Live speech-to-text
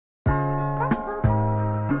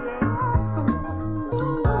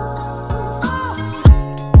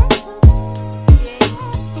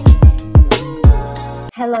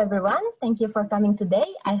Hello everyone, thank you for coming today.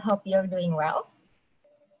 I hope you're doing well.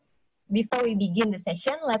 Before we begin the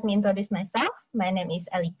session, let me introduce myself. My name is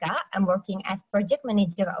Elika. I'm working as Project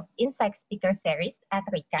Manager of Insight Speaker Series at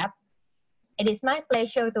Recap. It is my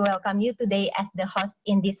pleasure to welcome you today as the host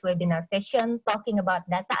in this webinar session talking about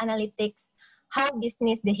data analytics, how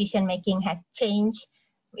business decision-making has changed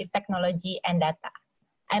with technology and data.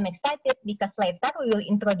 I'm excited because later we will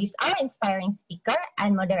introduce our inspiring speaker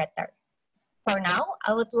and moderator. For now,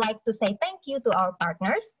 I would like to say thank you to our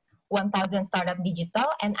partners, 1000 Startup Digital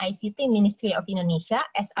and ICT Ministry of Indonesia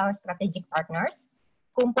as our strategic partners,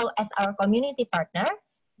 Kumpul as our community partner,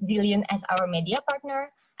 Zillion as our media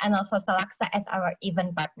partner, and also Salaksa as our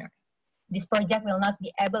event partner. This project will not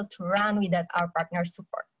be able to run without our partner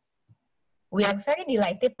support. We are very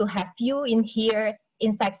delighted to have you in here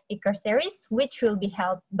Insight Speaker Series, which will be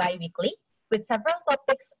held bi-weekly with several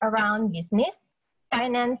topics around business,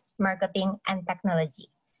 finance, marketing, and technology.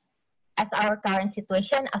 As our current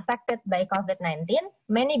situation affected by COVID-19,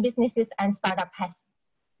 many businesses and startups have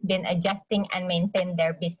been adjusting and maintain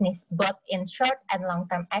their business both in short and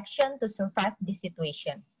long-term action to survive this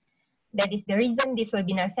situation. That is the reason this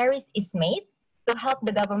webinar series is made, to help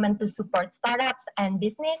the government to support startups and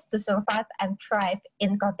business to survive and thrive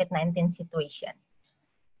in COVID-19 situation.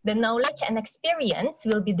 The knowledge and experience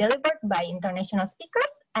will be delivered by international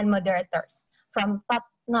speakers and moderators from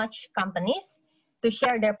top-notch companies to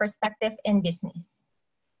share their perspective in business.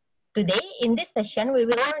 Today, in this session, we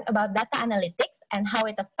will learn about data analytics and how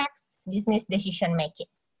it affects business decision-making.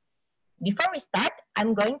 Before we start,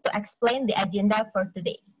 I'm going to explain the agenda for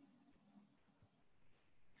today.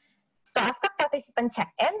 So after participant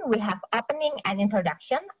check-in, we have opening and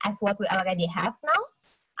introduction as what we already have now.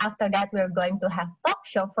 After that, we're going to have talk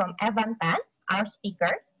show from Evan Tan, our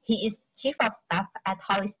speaker. He is Chief of Staff at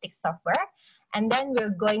Holistic Software. And then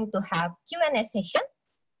we're going to have Q&A session,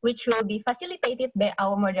 which will be facilitated by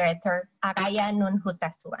our moderator, Araya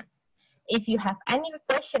Nunhutasuan. If you have any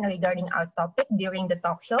question regarding our topic during the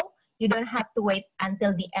talk show, you don't have to wait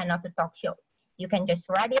until the end of the talk show. You can just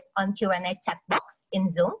write it on Q&A chat box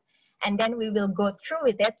in Zoom, and then we will go through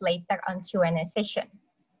with it later on Q&A session.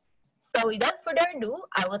 So without further ado,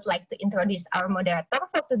 I would like to introduce our moderator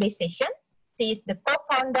for today's session. She is the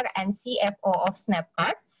co-founder and CFO of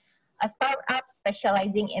Snapcart, a startup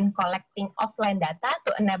specializing in collecting offline data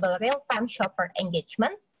to enable real-time shopper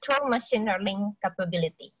engagement through machine learning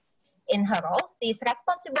capability. In her role, she is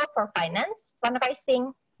responsible for finance,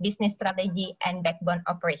 fundraising, business strategy, and backbone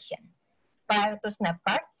operation. Prior to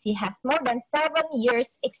Snapcart, she has more than 7 years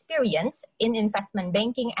experience in investment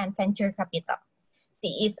banking and venture capital.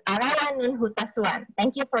 She is Araya Nunhutasuan.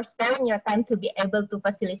 Thank you for sparing your time to be able to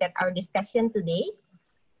facilitate our discussion today.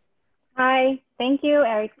 Hi, thank you,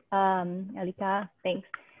 Elika.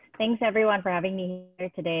 Thanks everyone for having me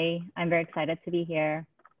here today. I'm very excited to be here.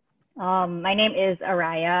 My name is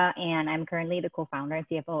Araya, and I'm currently the co-founder and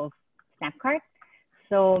CFO of Snapcart.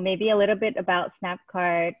 So maybe a little bit about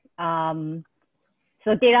Snapcart.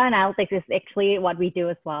 So data analytics is actually what we do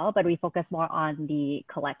as well, but we focus more on the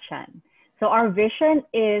collection. So our vision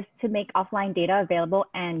is to make offline data available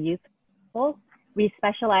and useful. We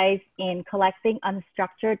specialize in collecting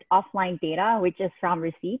unstructured offline data, which is from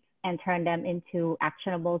receipts, and turn them into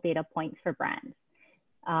actionable data points for brands.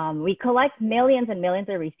 We collect millions and millions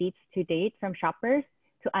of receipts to date from shoppers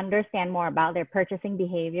to understand more about their purchasing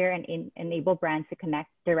behavior and enable brands to connect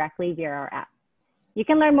directly via our app. You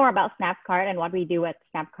can learn more about Snapcart and what we do at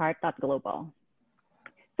snapcart.global.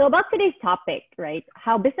 So about today's topic, right?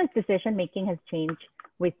 How business decision-making has changed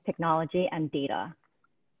with technology and data.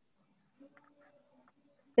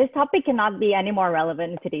 This topic cannot be any more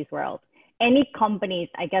relevant in today's world. Any companies,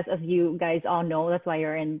 I guess, as you guys all know, that's why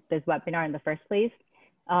you're in this webinar in the first place.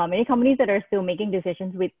 Any companies that are still making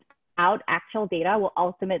decisions without actual data will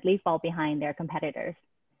ultimately fall behind their competitors.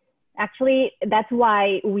 Actually, that's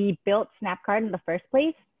why we built Snapcart in the first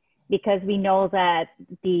place, because we know that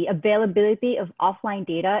the availability of offline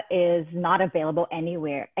data is not available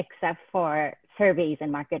anywhere except for surveys and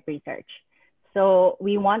market research. So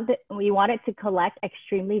we wanted to collect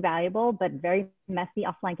extremely valuable but very messy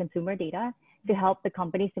offline consumer data to help the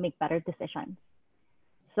companies to make better decisions.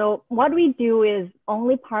 So what we do is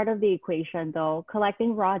only part of the equation though,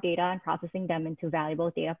 collecting raw data and processing them into valuable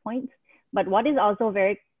data points. But what is also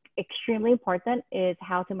extremely important is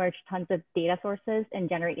how to merge tons of data sources and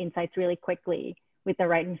generate insights really quickly with the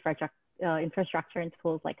right infrastructure and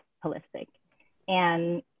tools like Holistic.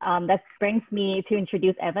 And that brings me to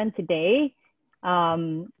introduce Evan today.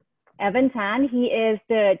 Evan Tan, he is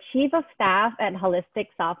the Chief of Staff at Holistic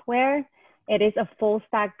Software, It is a full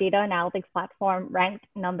stack data analytics platform ranked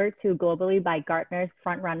number 2 globally by Gartner's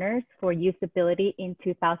frontrunners for usability in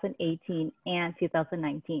 2018 and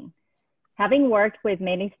 2019. Having worked with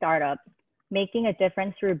many startups, making a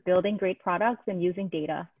difference through building great products and using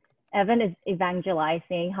data, Evan is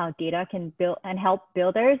evangelizing how data can build and help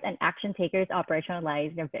builders and action takers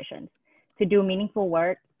operationalize their visions to do meaningful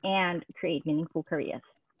work and create meaningful careers.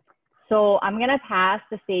 So I'm gonna pass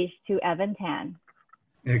the stage to Evan Tan.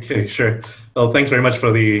 Okay, sure. Well, thanks very much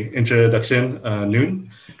for the introduction,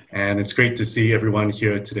 Noon. And it's great to see everyone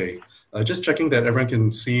here today. Just checking that everyone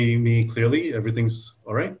can see me clearly. Everything's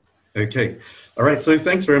all right? Okay. All right. So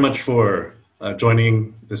thanks very much for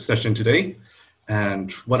joining this session today.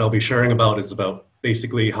 And what I'll be sharing about is about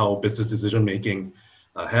basically how business decision making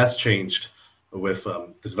has changed with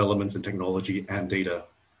the developments in technology and data.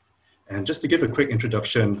 And just to give a quick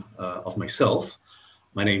introduction of myself,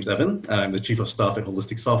 my name's Evan. I'm the Chief of Staff at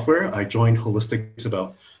Holistic Software. I joined Holistics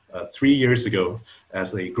about 3 years ago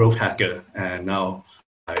as a growth hacker, and now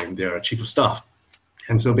I'm their Chief of Staff.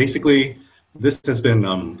 And so basically, this has been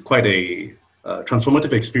quite a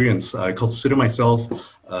transformative experience. I consider myself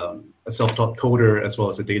a self-taught coder as well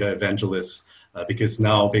as a data evangelist because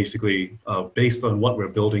now basically, based on what we're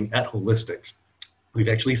building at Holistics, we've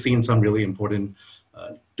actually seen some really important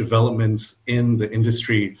developments in the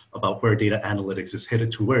industry about where data analytics is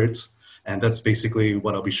headed towards. And that's basically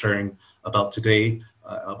what I'll be sharing about today,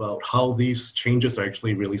 about how these changes are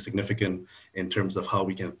actually really significant in terms of how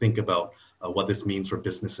we can think about what this means for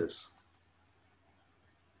businesses.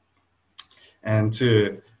 And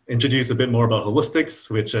to introduce a bit more about Holistics,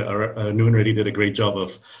 which Noon already did a great job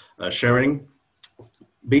of sharing.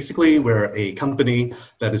 Basically, we're a company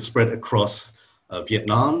that is spread across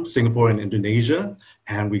Vietnam, Singapore, and Indonesia,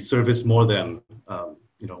 and we service more than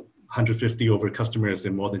 150 over customers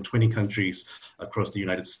in more than 20 countries across the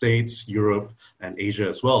United States, Europe, and Asia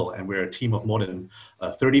as well. And we're a team of more than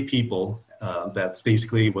 30 people that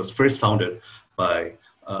basically was first founded by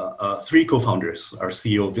 3 co-founders, our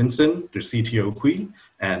CEO Vincent, the CTO Hui,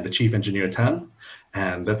 and the Chief Engineer Tan.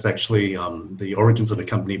 And that's actually the origins of the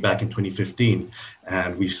company back in 2015.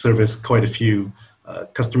 And we service quite a few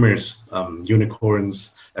customers,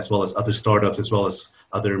 unicorns, as well as other startups, as well as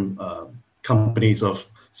other companies of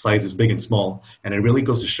sizes big and small. And it really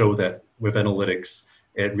goes to show that with analytics,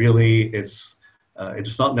 it really is,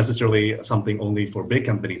 it's not necessarily something only for big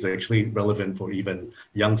companies, it's actually relevant for even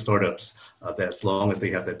young startups, that as long as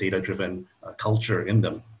they have that data-driven culture in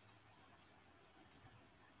them.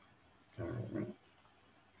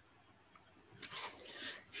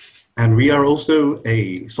 And we are also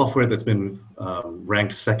a software that's been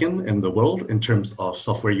ranked second in the world in terms of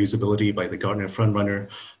software usability by the Gartner Frontrunner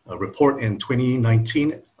report in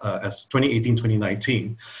 2019, as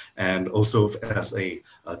 2018-2019, and also as a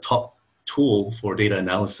top tool for data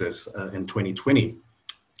analysis in 2020.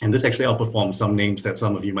 And this actually outperforms some names that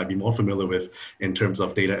some of you might be more familiar with in terms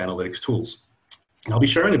of data analytics tools. And I'll be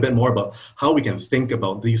sharing a bit more about how we can think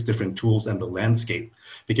about these different tools and the landscape,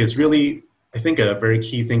 because really, I think a very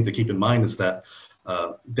key thing to keep in mind is that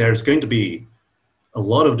there's going to be a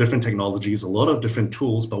lot of different technologies, a lot of different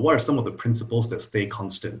tools, but what are some of the principles that stay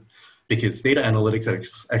constant? Because data analytics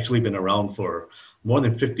has actually been around for more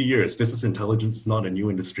than 50 years. Business intelligence is not a new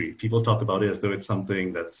industry. People talk about it as though it's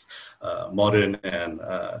something that's modern and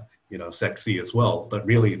sexy as well, but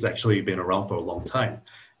really it's actually been around for a long time.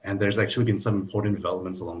 And there's actually been some important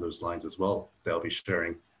developments along those lines as well that I'll be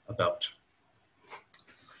sharing about.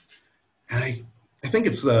 I think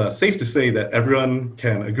it's safe to say that everyone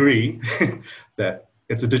can agree that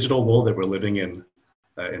it's a digital world that we're living in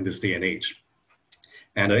this day and age.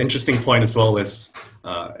 And an interesting point as well is,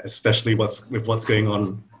 especially with what's going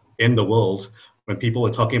on in the world, when people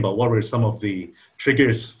are talking about what were some of the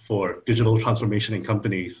triggers for digital transformation in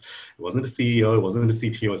companies, it wasn't the CEO, it wasn't the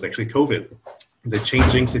CTO, it was actually COVID. The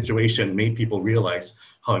changing situation made people realize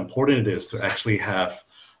how important it is to actually have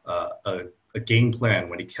a game plan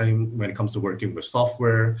when it comes to working with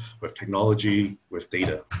software, with technology, with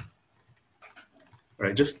data. All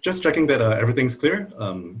right, just checking that everything's clear.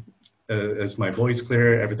 Is my voice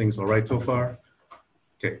clear? Everything's all right so far?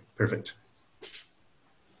 Okay, perfect.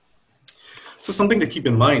 So something to keep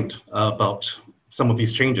in mind about some of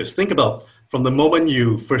these changes. Think about from the moment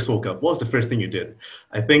you first woke up, what was the first thing you did?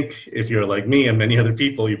 I think if you're like me and many other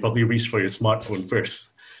people, you probably reached for your smartphone first.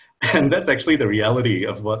 And that's actually the reality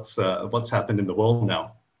of what's happened in the world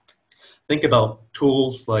now. Think about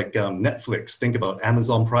tools like Netflix, think about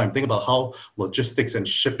Amazon Prime, think about how logistics and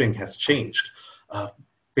shipping has changed.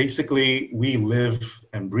 Basically, we live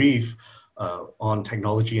and breathe on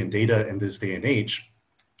technology and data in this day and age.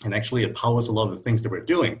 And actually, it powers a lot of the things that we're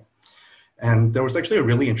doing. And there was actually a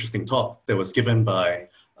really interesting talk that was given by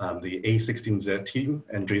the A16Z team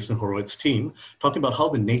and Jason Horowitz's team, talking about how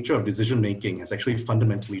the nature of decision-making has actually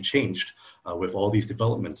fundamentally changed with all these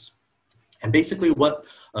developments. And basically what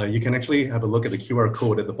you can actually have a look at the QR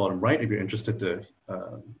code at the bottom right if you're interested to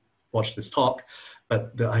watch this talk.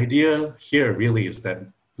 But the idea here really is that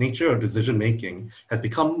nature of decision-making has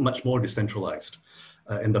become much more decentralized.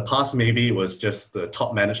 In the past, maybe it was just the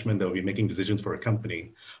top management that would be making decisions for a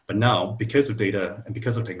company. But now, because of data and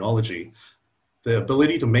because of technology, the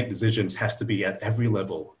ability to make decisions has to be at every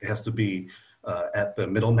level. It has to be at the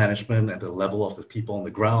middle management, at the level of the people on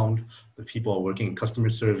the ground, the people who are working in customer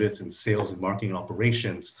service and sales and marketing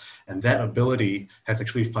operations. And that ability has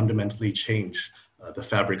actually fundamentally changed the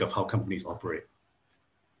fabric of how companies operate.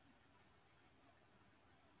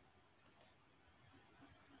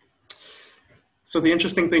 So the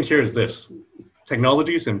interesting thing here is this: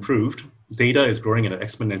 technology is improved, data is growing at an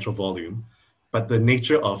exponential volume, but the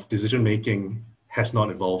nature of decision-making has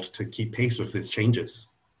not evolved to keep pace with these changes.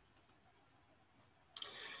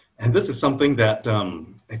 And this is something that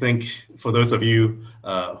I think for those of you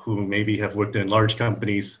who maybe have worked in large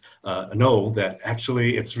companies know that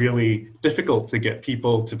actually it's really difficult to get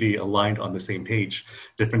people to be aligned on the same page.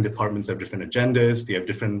 Different departments have different agendas, they have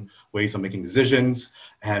different ways of making decisions,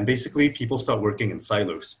 and basically people start working in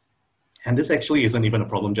silos. And this actually isn't even a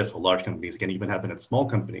problem just for large companies. It can even happen at small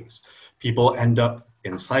companies. People end up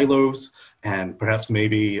in silos, and perhaps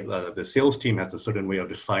maybe the sales team has a certain way of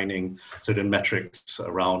defining certain metrics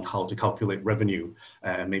around how to calculate revenue,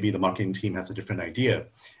 and maybe the marketing team has a different idea.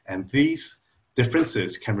 And these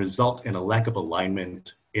differences can result in a lack of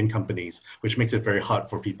alignment in companies, which makes it very hard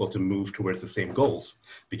for people to move towards the same goals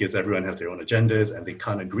because everyone has their own agendas and they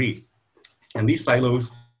can't agree. And these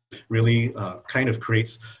silos really kind of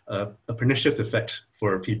creates a pernicious effect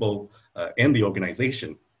for people in the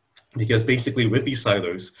organization. Because basically with these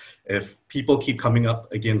silos, if people keep coming up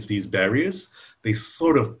against these barriers, they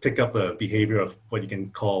sort of pick up a behavior of what you can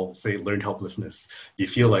call, say, learned helplessness. You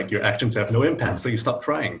feel like your actions have no impact, so you stop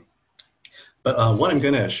trying. But what I'm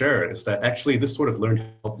going to share is that actually this sort of learned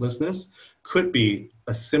helplessness could be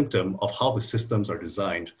a symptom of how the systems are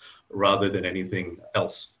designed rather than anything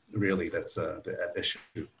else, really, that's the issue.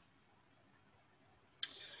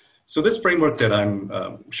 So this framework that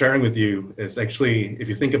I'm sharing with you is actually, if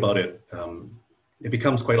you think about it, it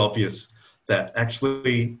becomes quite obvious that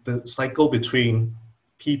actually the cycle between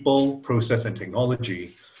people, process, and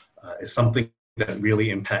technology is something that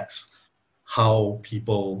really impacts how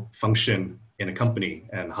people function in a company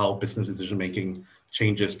and how business decision-making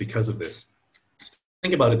changes because of this.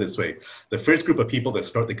 Think about it this way. The first group of people that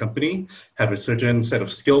start the company have a certain set of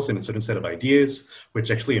skills and a certain set of ideas, which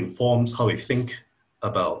actually informs how they think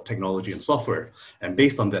about technology and software. And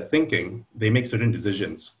based on that thinking, they make certain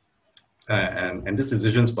decisions. And these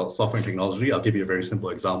decisions about software and technology, I'll give you a very simple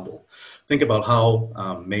example. Think about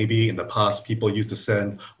how maybe in the past people used to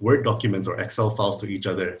send Word documents or Excel files to each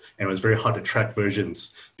other, and it was very hard to track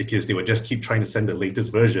versions because they would just keep trying to send the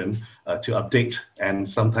latest version to update, and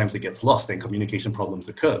sometimes it gets lost and communication problems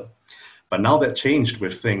occur. But now that changed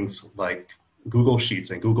with things like Google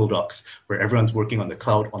Sheets and Google Docs, where everyone's working on the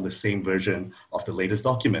cloud on the same version of the latest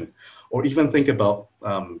document. Or even think about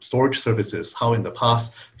storage services, how in the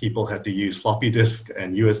past people had to use floppy disk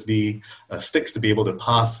and USB sticks to be able to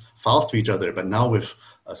pass files to each other. But now with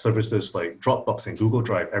services like Dropbox and Google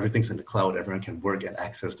Drive, everything's in the cloud, everyone can work and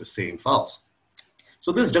access the same files.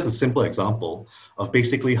 So this is just a simple example of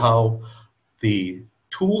basically how the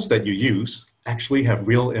tools that you use actually have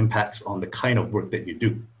real impacts on the kind of work that you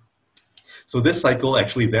do. So this cycle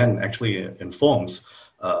actually informs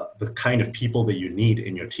the kind of people that you need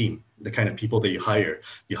in your team, the kind of people that you hire.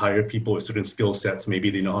 You hire people with certain skill sets. Maybe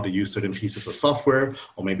they know how to use certain pieces of software,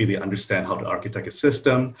 or maybe they understand how to architect a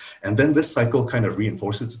system. And then this cycle kind of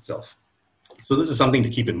reinforces itself. So this is something to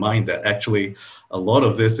keep in mind, that actually a lot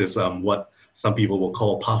of this is what some people will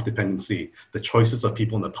call path dependency. The choices of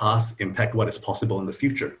people in the past impact what is possible in the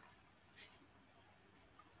future.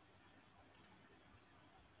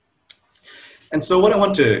 And so what I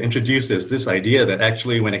want to introduce is this idea that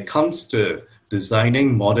actually when it comes to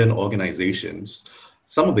designing modern organizations,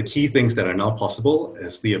 some of the key things that are now possible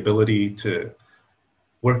is the ability to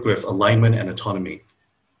work with alignment and autonomy.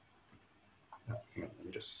 Let me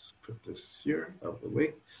just put this here out of the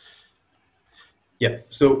way. Yeah,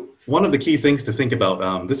 so one of the key things to think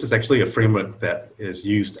about, this is actually a framework that is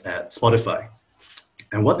used at Spotify.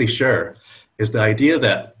 And what they share is the idea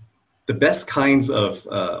that the best kinds of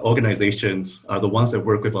organizations are the ones that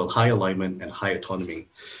work with a high alignment and high autonomy.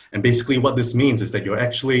 And basically what this means is that you're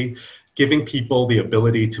actually giving people the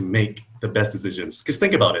ability to make the best decisions. Because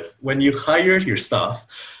think about it, when you hire your staff,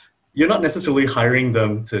 you're not necessarily hiring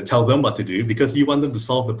them to tell them what to do because you want them to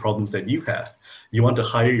solve the problems that you have. You want to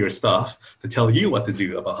hire your staff to tell you what to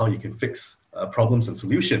do about how you can fix problems and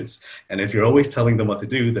solutions. And if you're always telling them what to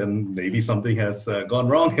do, then maybe something has gone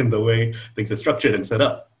wrong in the way things are structured and set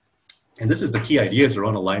up. And this is the key ideas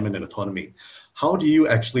around alignment and autonomy. How do you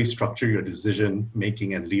actually structure your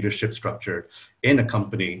decision-making and leadership structure in a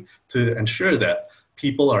company to ensure that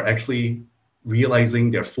people are actually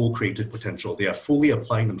realizing their full creative potential? They are fully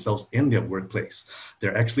applying themselves in their workplace.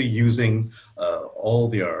 They're actually using all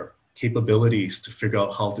their capabilities to figure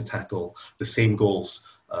out how to tackle the same goals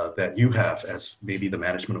that you have as maybe the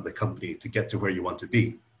management of the company to get to where you want to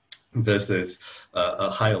be, versus a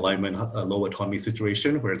high alignment, a low autonomy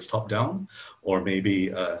situation where it's top down, or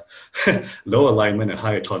maybe low alignment and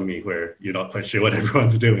high autonomy where you're not quite sure what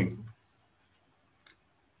everyone's doing.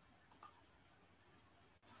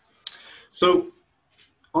 So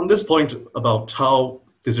on this point about how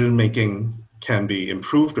decision-making can be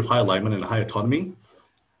improved with high alignment and high autonomy,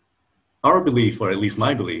 our belief, or at least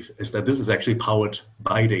my belief, is that this is actually powered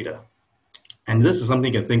by data. And this is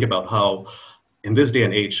something you can think about how in this day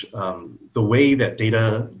and age, the way that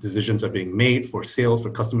data decisions are being made for sales, for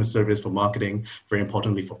customer service, for marketing, very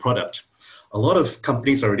importantly for product. A lot of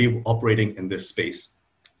companies are already operating in this space.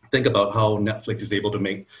 Think about how Netflix is able to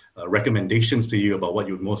make recommendations to you about what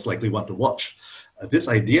you would most likely want to watch. This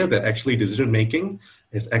idea that actually decision-making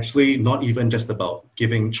is actually not even just about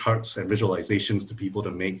giving charts and visualizations to people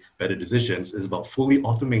to make better decisions. It's about fully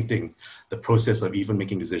automating the process of even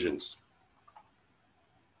making decisions.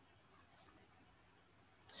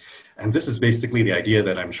 And this is basically the idea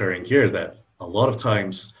that I'm sharing here, that a lot of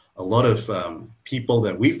times, a lot of people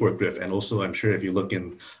that we've worked with, and also I'm sure if you look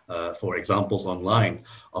in for examples online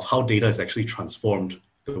of how data has actually transformed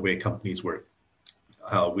the way companies work.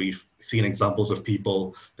 We've seen examples of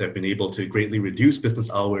people that have been able to greatly reduce business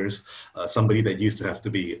hours. Somebody that used to have to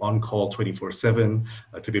be on call 24/7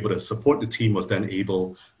 to be able to support the team was then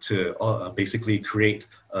able to basically create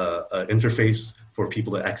an interface for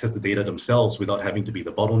people to access the data themselves without having to be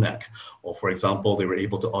the bottleneck. Or for example, they were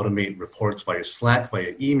able to automate reports via Slack,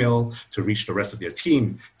 via email to reach the rest of their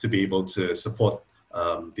team to be able to support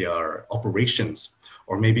their operations.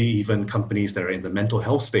 Or maybe even companies that are in the mental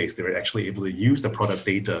health space, they were actually able to use the product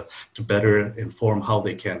data to better inform how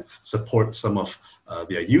they can support some of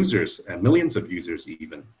their users and millions of users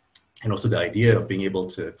even. And also the idea of being able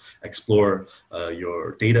to explore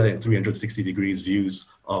your data in 360 degrees views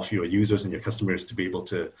of your users and your customers to be able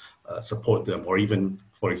to support them. Or even,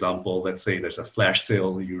 for example, let's say there's a flash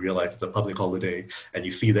sale, you realize it's a public holiday and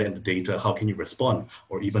you see that in the data, how can you respond?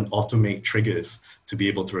 Or even automate triggers to be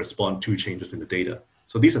able to respond to changes in the data.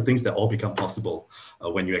 So these are things that all become possible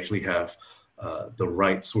when you actually have the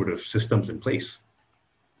right sort of systems in place.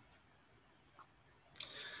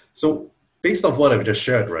 So based off what I've just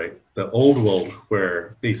shared, right, the old world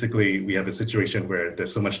where basically we have a situation where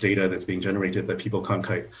there's so much data that's being generated that people can't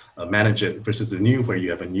quite manage it, versus the new where you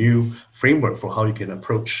have a new framework for how you can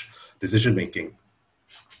approach decision-making.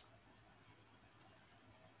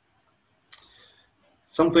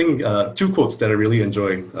 Two quotes that I really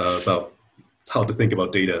enjoy about how to think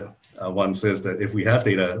about data. One says that if we have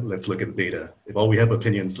data, let's look at the data. If all we have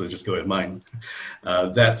opinions, let's just go with mine.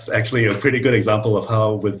 That's actually a pretty good example of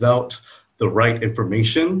how without the right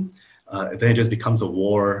information, then it just becomes a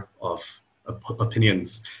war of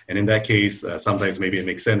opinions. And in that case, sometimes maybe it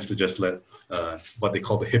makes sense to just let what they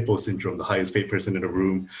call the hippo syndrome, the highest paid person in the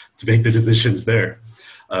room, to make the decisions there.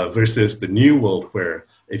 Versus the new world where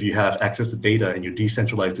if you have access to data and you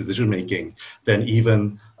decentralize decision-making, then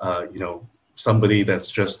even, somebody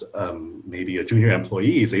that's just maybe a junior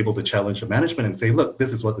employee is able to challenge the management and say, look,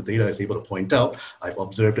 this is what the data is able to point out. I've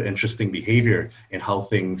observed an interesting behavior in how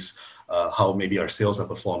things, how maybe our sales are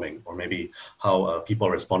performing, or maybe how people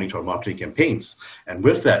are responding to our marketing campaigns. And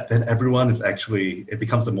with that, then everyone is actually, it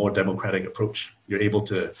becomes a more democratic approach. You're able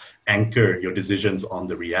to anchor your decisions on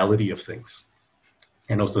the reality of things.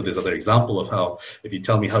 And also this other example of how, if you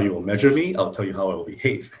tell me how you will measure me, I'll tell you how I will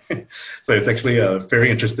behave. So it's actually a very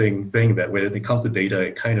interesting thing that when it comes to data,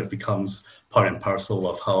 it kind of becomes part and parcel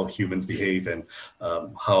of how humans behave, and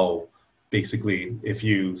how basically if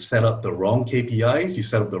you set up the wrong KPIs, you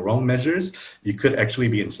set up the wrong measures, you could actually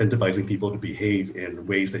be incentivizing people to behave in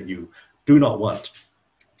ways that you do not want.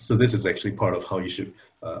 So this is actually part of how you should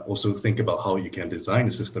also think about how you can design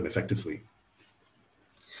a system effectively.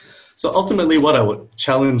 So ultimately, what I would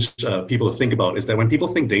challenge people to think about is that when people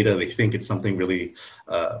think data, they think it's something really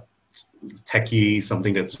techy,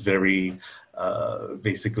 something that's very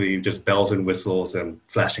basically just bells and whistles and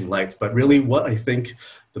flashing lights. But really what I think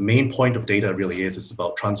the main point of data really is, it's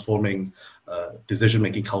about transforming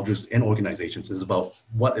decision-making cultures in organizations. It's about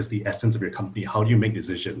what is the essence of your company? How do you make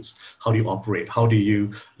decisions? How do you operate? How do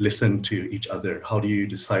you listen to each other? How do you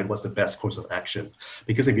decide what's the best course of action?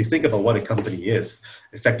 Because if you think about what a company is,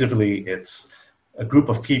 effectively it's a group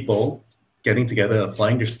of people getting together,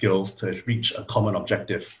 applying their skills to reach a common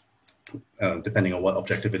objective. Depending on what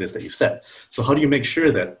objective it is that you set. So how do you make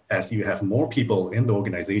sure that as you have more people in the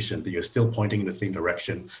organization, that you're still pointing in the same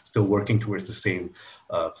direction, still working towards the same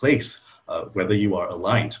place, whether you are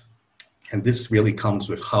aligned? And this really comes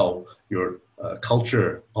with how your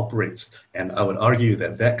culture operates. And I would argue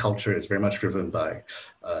that that culture is very much driven by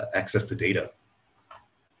access to data.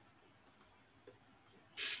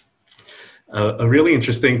 A really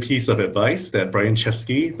interesting piece of advice that Brian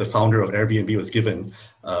Chesky, the founder of Airbnb, was given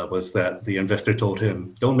was that the investor told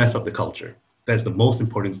him, don't mess up the culture. That's the most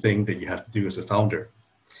important thing that you have to do as a founder.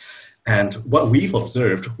 And what we've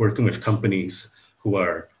observed working with companies who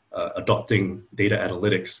are adopting data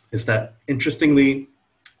analytics is that, interestingly,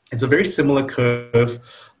 it's a very similar curve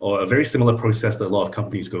or a very similar process that a lot of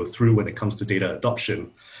companies go through when it comes to data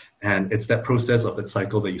adoption. And it's that process of that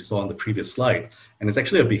cycle that you saw on the previous slide. And it's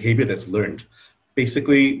actually a behavior that's learned.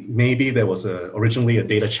 Basically, maybe there was originally a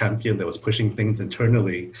data champion that was pushing things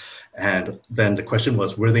internally. And then the question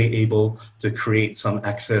was, were they able to create some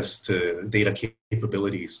access to data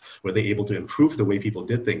capabilities? Were they able to improve the way people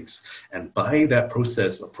did things? And by that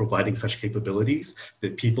process of providing such capabilities,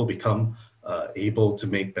 did people become able to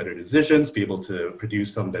make better decisions, be able to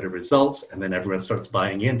produce some better results, and then everyone starts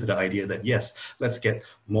buying into the idea that, yes, let's get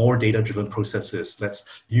more data-driven processes. Let's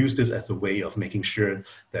use this as a way of making sure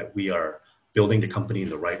that we are building the company in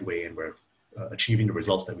the right way and we're achieving the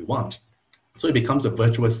results that we want. So it becomes a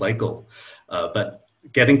virtuous cycle. But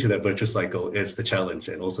getting to that virtuous cycle is the challenge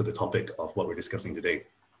and also the topic of what we're discussing today.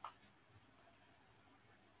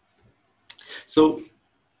 So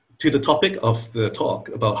to the topic of the talk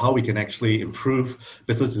about how we can actually improve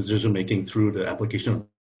business decision-making through the application of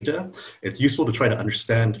data, it's useful to try to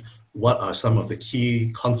understand what are some of the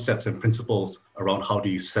key concepts and principles around how do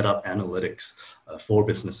you set up analytics for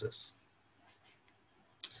businesses.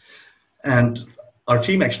 And our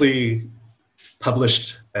team actually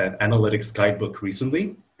published an analytics guidebook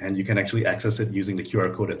recently, and you can actually access it using the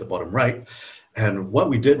QR code at the bottom right. And what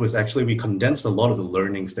we did was actually we condensed a lot of the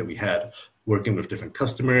learnings that we had working with different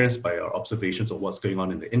customers by our observations of what's going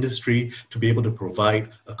on in the industry to be able to provide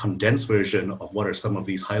a condensed version of what are some of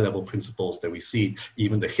these high-level principles that we see,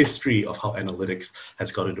 even the history of how analytics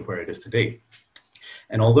has gotten to where it is today.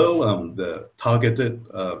 And although the targeted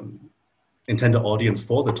intended audience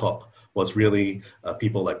for the talk was really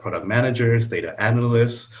people like product managers, data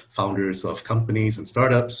analysts, founders of companies and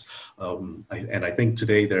startups. And I think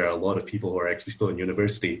today there are a lot of people who are actually still in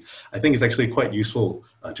university. I think it's actually quite useful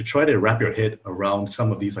to try to wrap your head around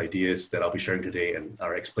some of these ideas that I'll be sharing today and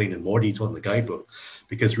are explained in more detail in the guidebook.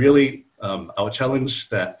 Because really, our challenge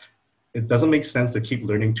that it doesn't make sense to keep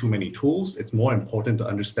learning too many tools. It's more important to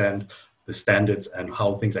understand the standards and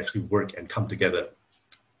how things actually work and come together.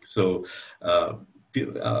 So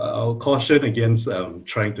I'll caution against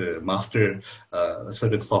trying to master a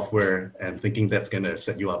certain software and thinking that's going to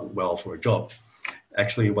set you up well for a job.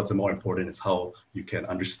 Actually, what's more important is how you can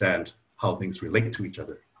understand how things relate to each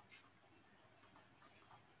other.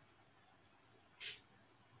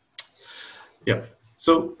 Yeah.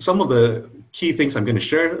 So some of the key things I'm going to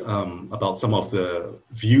share about some of the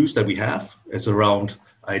views that we have is around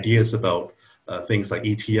ideas about things like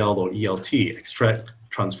ETL or ELT, extract,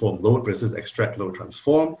 transform, load versus extract, load,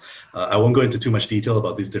 transform. I won't go into too much detail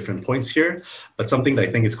about these different points here, but something that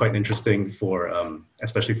I think is quite interesting for,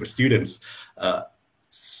 especially for students,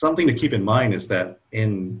 something to keep in mind is that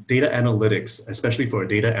in data analytics, especially for a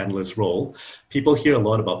data analyst role, people hear a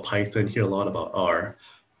lot about Python, hear a lot about R,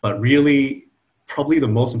 but really probably the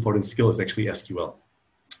most important skill is actually SQL.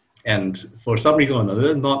 And for some reason or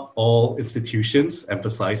another, not all institutions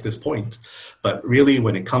emphasize this point. But really,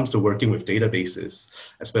 when it comes to working with databases,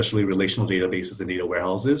 especially relational databases and data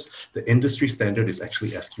warehouses, the industry standard is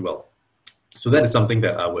actually SQL. So that is something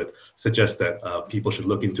that I would suggest that people should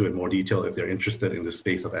look into in more detail if they're interested in the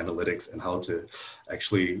space of analytics and how to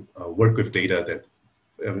actually work with data,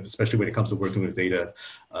 that, especially when it comes to working with data.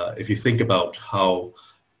 If you think about how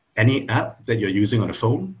any app that you're using on a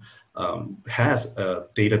phone has a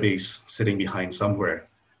database sitting behind somewhere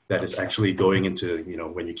that is actually going into,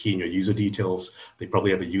 when you key in your user details, they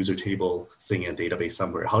probably have a user table thing in a database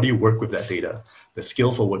somewhere. How do you work with that data? The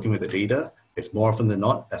skill for working with the data is more often than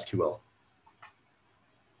not SQL.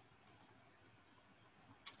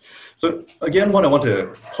 So again, what I want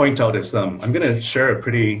to point out is I'm going to share a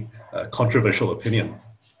pretty controversial opinion.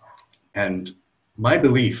 And my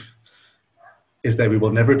belief is that we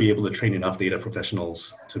will never be able to train enough data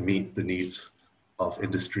professionals to meet the needs of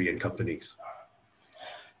industry and companies.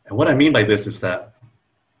 And what I mean by this is that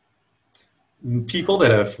people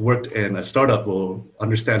that have worked in a startup will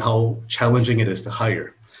understand how challenging it is to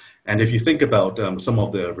hire. And if you think about some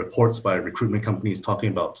of the reports by recruitment companies talking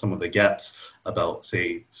about some of the gaps about,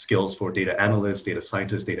 say, skills for data analysts, data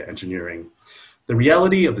scientists, data engineering, the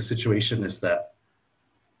reality of the situation is that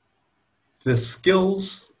the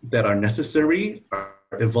skills that are necessary are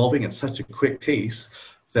evolving at such a quick pace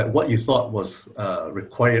that what you thought was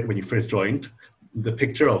required when you first joined, the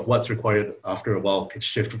picture of what's required after a while could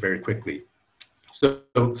shift very quickly. So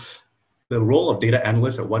the role of data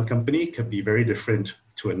analyst at one company could be very different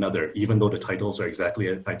to another, even though the titles are exactly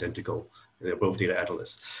identical. They're both data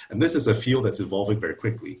analysts. And this is a field that's evolving very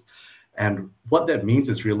quickly. And what that means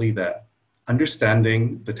is really that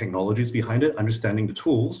understanding the technologies behind it, understanding the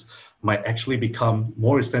tools, might actually become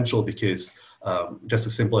more essential because just a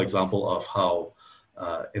simple example of how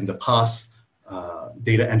in the past,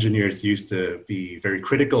 data engineers used to be very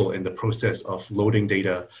critical in the process of loading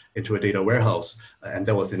data into a data warehouse. And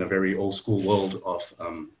that was in a very old school world of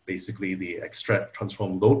basically the extract,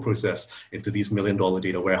 transform, load process into these $1 million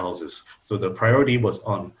data warehouses. So the priority was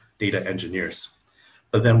on data engineers.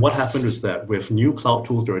 But then what happened was that with new cloud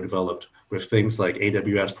tools that were developed, with things like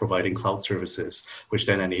AWS providing cloud services, which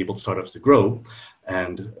then enabled startups to grow,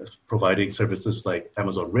 and providing services like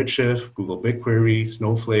Amazon Redshift, Google BigQuery,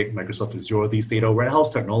 Snowflake, Microsoft Azure, these data warehouse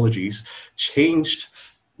technologies changed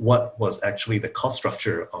what was actually the cost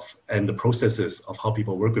structure of and the processes of how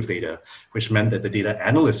people work with data, which meant that the data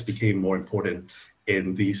analysts became more important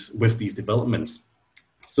in with these developments.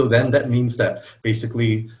 So then that means that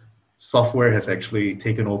basically software has actually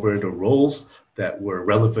taken over the roles that were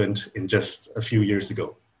relevant in just a few years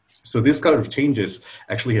ago. So this kind of changes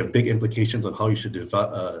actually have big implications on how you should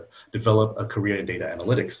develop a career in data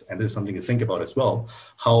analytics. And this is something to think about as well,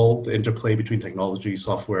 how the interplay between technology,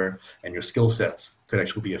 software, and your skill sets could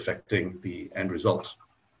actually be affecting the end result.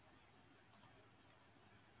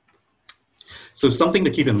 So something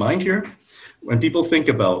to keep in mind here, when people think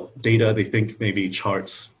about data, they think maybe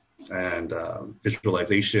charts and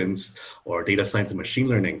visualizations or data science and machine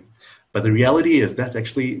learning. But the reality is that's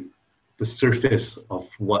actually the surface of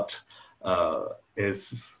what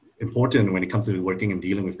is important when it comes to working and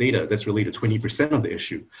dealing with data. That's really the 20% of the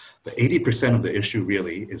issue. The 80% of the issue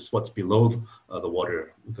really is what's below the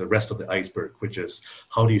water, the rest of the iceberg, which is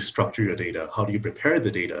how do you structure your data? How do you prepare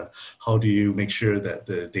the data? How do you make sure that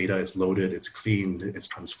the data is loaded, it's cleaned, it's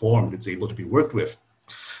transformed, it's able to be worked with?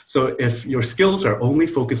 So if your skills are only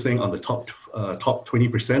focusing on the top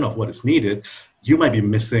 20% of what is needed, you might be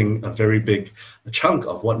missing a very big chunk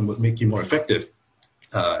of what would make you more effective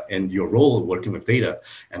in your role of working with data.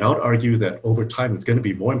 And I would argue that over time, it's going to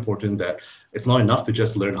be more important that it's not enough to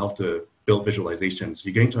just learn how to build visualizations.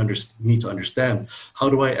 You're going to need to understand, how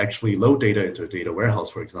do I actually load data into a data warehouse,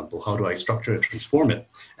 for example? How do I structure and transform it?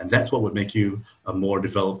 And that's what would make you a more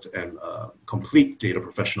developed and complete data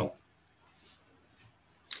professional.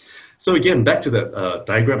 So again, back to that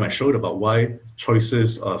diagram I showed about why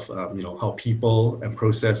choices of how people and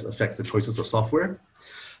process affects the choices of software.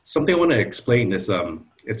 Something I want to explain is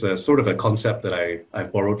it's a sort of a concept that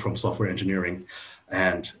I've borrowed from software engineering,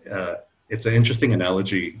 and it's an interesting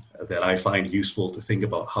analogy that I find useful to think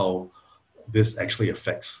about how this actually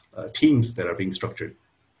affects teams that are being structured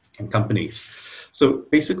in companies. So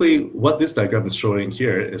basically, what this diagram is showing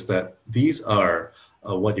here is that these are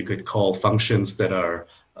what you could call functions that are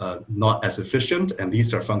not as efficient, and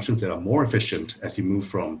these are functions that are more efficient as you move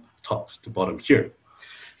from top to bottom here.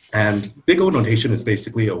 And big O notation is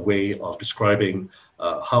basically a way of describing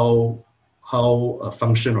how a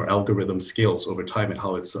function or algorithm scales over time and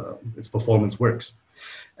how its performance works.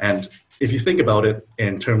 And if you think about it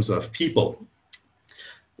in terms of people,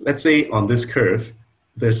 let's say on this curve,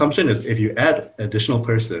 the assumption is if you add additional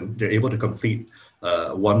person, they're able to complete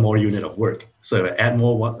one more unit of work. So if I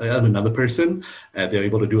add another person, they're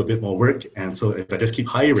able to do a bit more work. And so if I just keep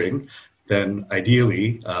hiring, then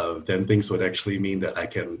ideally, then things would actually mean that I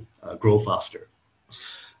can grow faster.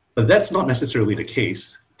 But that's not necessarily the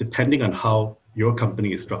case, depending on how your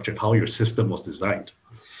company is structured, how your system was designed.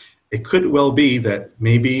 It could well be that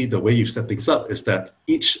maybe the way you've set things up is that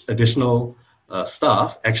each additional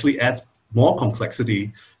staff actually adds more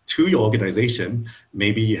complexity to your organization.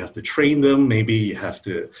 Maybe you have to train them, maybe you have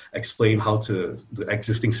to explain how the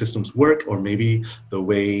existing systems work, or maybe the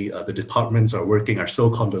way the departments are working are so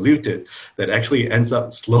convoluted that actually ends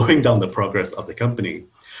up slowing down the progress of the company.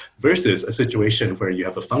 versus a situation where you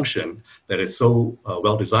have a function that is so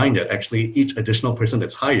well designed that actually each additional person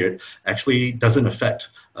that's hired actually doesn't affect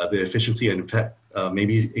the efficiency, and in fact,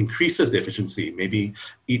 maybe increases the efficiency. Maybe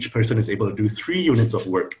each person is able to do 3 units of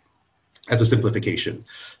work as a simplification.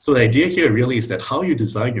 So the idea here really is that how you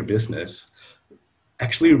design your business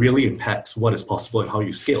actually really impacts what is possible and how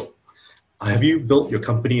you scale. Have you built your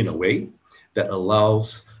company in a way that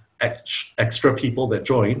allows extra people that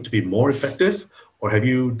join to be more effective? Or have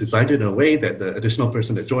you designed it in a way that the additional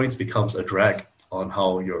person that joins becomes a drag on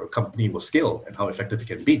how your company will scale and how effective it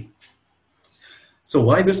can be? So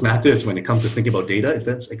why this matters when it comes to thinking about data is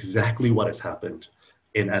that's exactly what has happened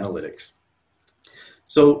in analytics.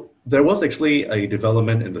 So there was actually a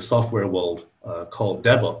development in the software world called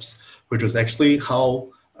DevOps, which was actually how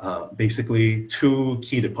basically 2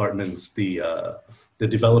 key departments, the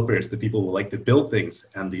developers, the people who like to build things,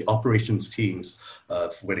 and the operations teams,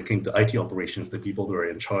 when it came to IT operations, the people who are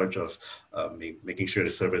in charge of making sure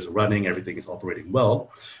the servers are running, everything is operating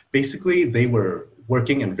well, basically they were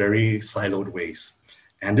working in very siloed ways.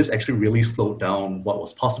 And this actually really slowed down what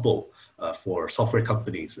was possible for software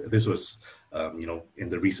companies. This was in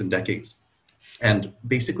the recent decades. And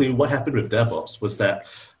basically what happened with DevOps was that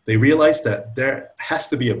they realized that there has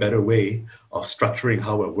to be a better way of structuring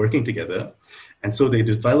how we're working together. And so they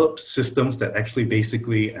developed systems that actually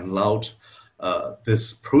basically allowed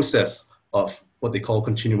this process of what they call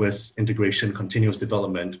continuous integration, continuous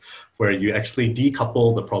development, where you actually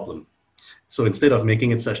decouple the problem. So instead of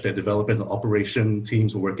making it such that developers and operation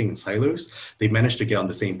teams were working in silos, they managed to get on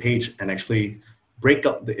the same page and actually break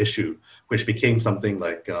up the issue, which became something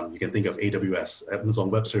like, you can think of AWS,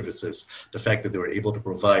 Amazon Web Services, the fact that they were able to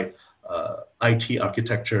provide IT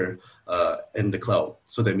architecture in the cloud.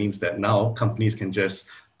 So that means that now companies can just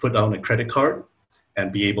put down a credit card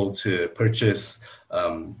and be able to purchase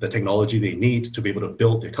the technology they need to be able to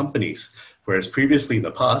build their companies. Whereas previously in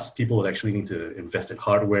the past, people would actually need to invest in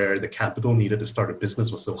hardware, the capital needed to start a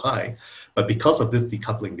business was so high. But because of this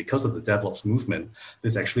decoupling, because of the DevOps movement,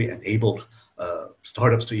 this actually enabled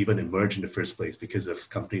startups to even emerge in the first place because of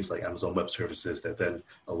companies like Amazon Web Services that then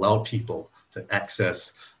allowed people to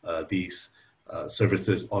access these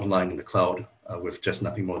services online in the cloud with just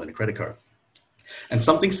nothing more than a credit card. And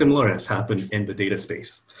something similar has happened in the data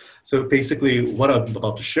space. So basically what I'm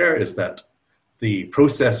about to share is that the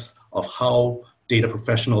process of how data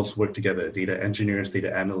professionals work together, data engineers,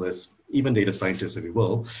 data analysts, even data scientists, if you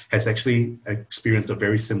will, has actually experienced a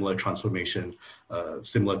very similar transformation,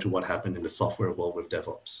 similar to what happened in the software world with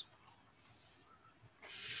DevOps.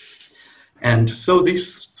 And so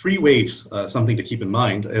these 3 waves, something to keep in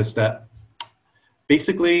mind is that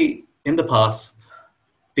basically in the past,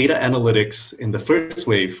 data analytics in the first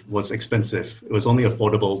wave was expensive. It was only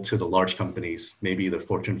affordable to the large companies, maybe the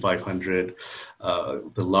Fortune 500,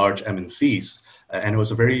 the large MNCs. And it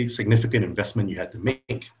was a very significant investment you had to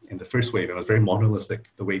make in the first wave. It was very monolithic,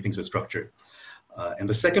 the way things were structured. In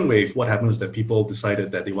the second wave, what happened was that people decided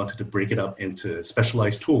that they wanted to break it up into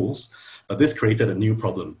specialized tools, but this created a new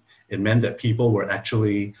problem. It meant that people were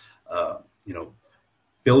actually,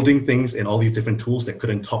 building things in all these different tools that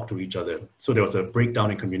couldn't talk to each other. So there was a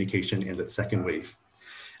breakdown in communication in the second wave.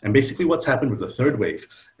 And basically what's happened with the third wave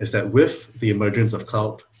is that with the emergence of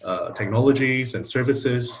cloud technologies and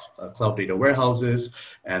services, cloud data warehouses,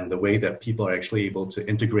 and the way that people are actually able to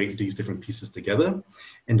integrate these different pieces together,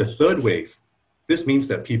 in the third wave, this means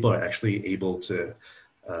that people are actually able to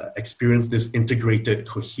experience this integrated,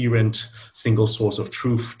 coherent, single source of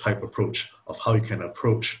truth type approach of how you can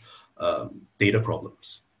approach data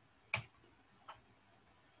problems.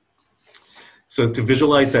 So to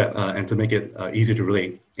visualize that and to make it easier to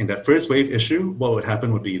relate, in that first wave issue, what would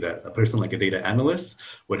happen would be that a person like a data analyst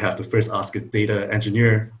would have to first ask a data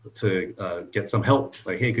engineer to get some help.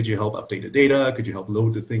 Like, hey, could you help update the data? Could you help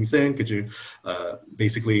load the things in? Could you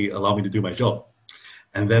basically allow me to do my job?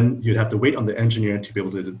 And then you'd have to wait on the engineer to be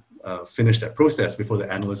able to finish that process before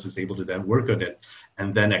the analyst is able to then work on it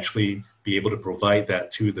and then actually be able to provide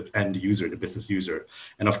that to the end user, the business user.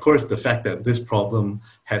 And of course, the fact that this problem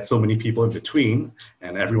had so many people in between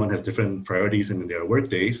and everyone has different priorities in their work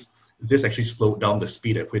days, this actually slowed down the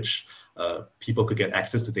speed at which people could get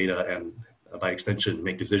access to data and by extension,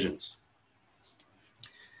 make decisions.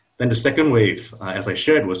 Then the second wave, as I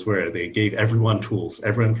shared, was where they gave everyone tools.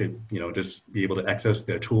 Everyone could, just be able to access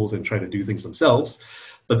their tools and try to do things themselves.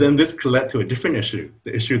 But then this led to a different issue.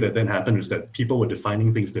 The issue that then happened was that people were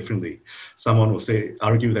defining things differently. Someone will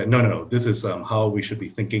argue that, no, this is how we should be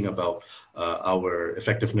thinking about our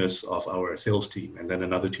effectiveness of our sales team. And then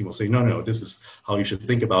another team will say, no, no, this is how you should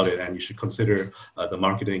think about it. And you should consider the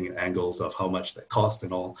marketing angles of how much that costs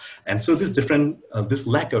and all. And so this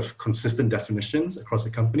lack of consistent definitions across the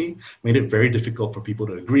company made it very difficult for people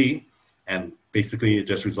to agree. And basically it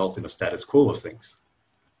just results in a status quo of things.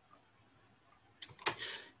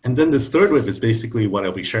 And then this third wave is basically what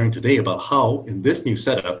I'll be sharing today about how in this new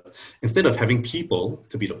setup, instead of having people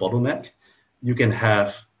to be the bottleneck, you can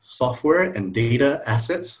have software and data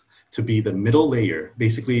assets to be the middle layer.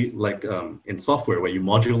 Basically, like in software where you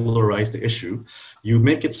modularize the issue, you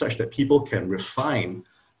make it such that people can refine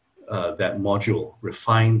that module,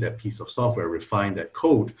 refine that piece of software, refine that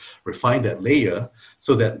code, refine that layer,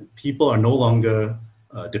 so that people are no longer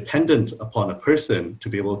dependent upon a person to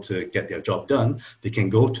be able to get their job done. They can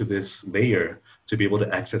go to this layer to be able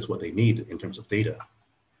to access what they need in terms of data.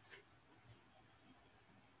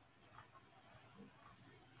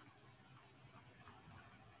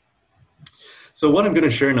 So what I'm going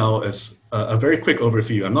to share now is a very quick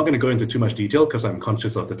overview. I'm not going to go into too much detail because I'm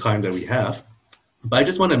conscious of the time that we have. But I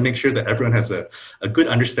just want to make sure that everyone has a good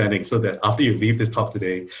understanding so that after you leave this talk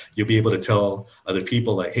today, you'll be able to tell other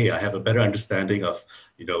people like, hey, I have a better understanding of,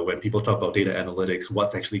 when people talk about data analytics,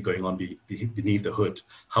 what's actually going on beneath the hood,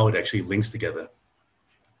 how it actually links together.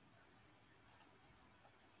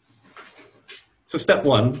 So step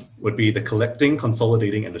one would be the collecting,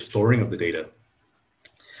 consolidating, and the storing of the data.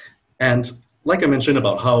 And like I mentioned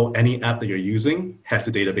about how any app that you're using has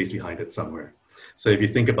a database behind it somewhere. So if you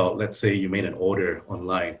think about, let's say you made an order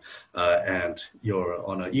online and you're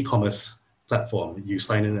on an e-commerce platform, you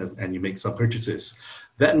sign in and you make some purchases.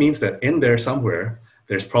 That means that in there somewhere,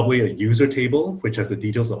 there's probably a user table, which has the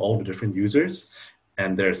details of all the different users.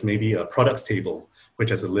 And there's maybe a products table, which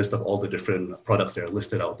has a list of all the different products that are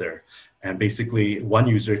listed out there. And basically one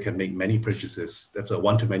user can make many purchases. That's a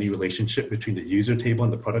one-to-many relationship between the user table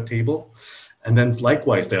and the product table. And then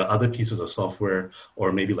likewise, there are other pieces of software,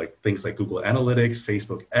 or maybe like things like Google Analytics,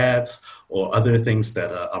 Facebook ads, or other things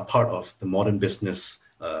that are part of the modern business,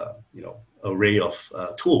 array of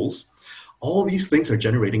tools. All these things are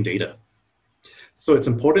generating data. So it's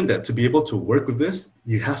important that to be able to work with this,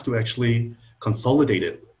 you have to actually consolidate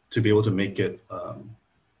it to be able to make it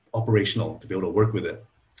operational, to be able to work with it.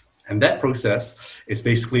 And that process is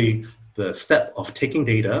basically the step of taking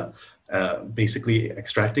data, basically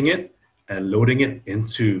extracting it, and loading it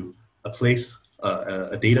into a place,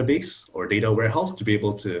 a database or data warehouse to be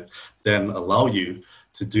able to then allow you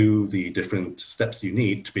to do the different steps you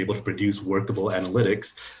need to be able to produce workable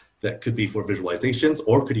analytics that could be for visualizations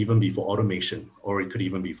or could even be for automation, or it could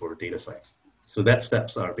even be for data science. So that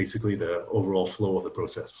steps are basically the overall flow of the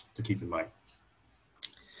process to keep in mind.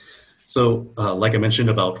 So like I mentioned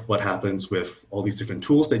about what happens with all these different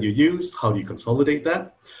tools that you use, how do you consolidate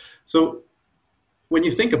that? So when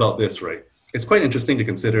you think about this, right, it's quite interesting to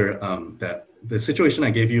consider that the situation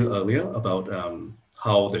I gave you earlier about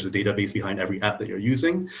how there's a database behind every app that you're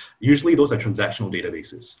using, usually those are transactional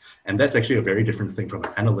databases. And that's actually a very different thing from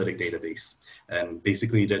an analytic database. And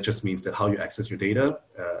basically that just means that how you access your data,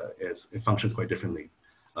 it functions quite differently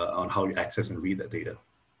on how you access and read that data.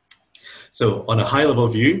 So on a high level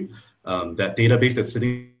view, that database that's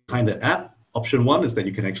sitting behind that app, option one is that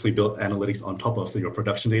you can actually build analytics on top of your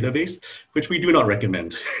production database, which we do not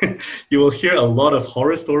recommend. You will hear a lot of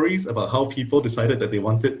horror stories about how people decided that they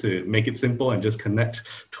wanted to make it simple and just connect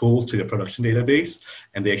tools to their production database,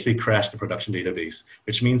 and they actually crashed the production database,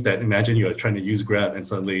 which means that imagine you're trying to use Grab and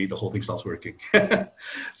suddenly the whole thing stops working.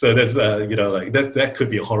 So that's, that could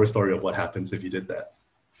be a horror story of what happens if you did that.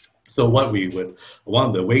 So one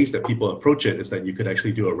of the ways that people approach it is that you could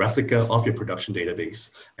actually do a replica of your production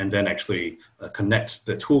database and then actually connect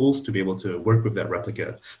the tools to be able to work with that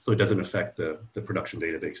replica so it doesn't affect the production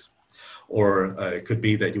database. Or it could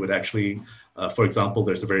be that you would actually, for example,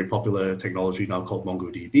 there's a very popular technology now called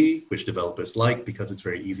MongoDB, which developers like because it's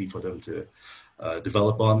very easy for them to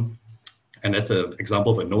develop on. And that's an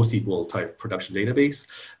example of a NoSQL type production database.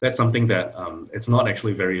 That's something that it's not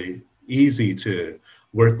actually very easy to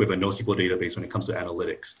work with a NoSQL database when it comes to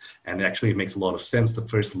analytics. And actually it makes a lot of sense to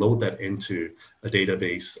first load that into a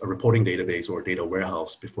database, a reporting database or a data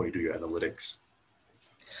warehouse before you do your analytics.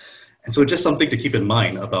 And so just something to keep in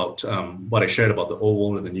mind about what I shared about the old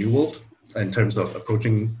world and the new world in terms of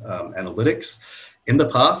approaching analytics. In the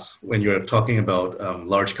past, when you're talking about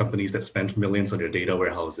large companies that spend millions on their data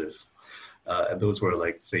warehouses, and those were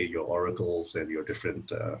like, say, your Oracles and your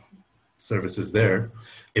different services there,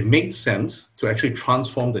 it made sense to actually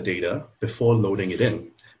transform the data before loading it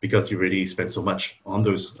in, because you already spent so much on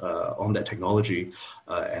on that technology,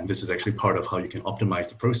 and this is actually part of how you can optimize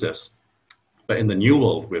the process. But in the new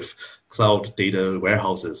world with cloud data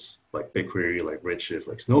warehouses like BigQuery, like Redshift,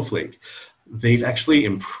 like Snowflake, they've actually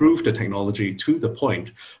improved the technology to the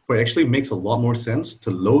point where it actually makes a lot more sense to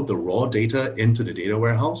load the raw data into the data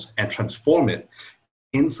warehouse and transform it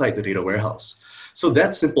inside the data warehouse. So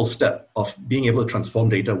that simple step of being able to transform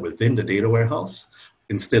data within the data warehouse,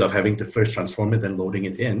 instead of having to first transform it, then loading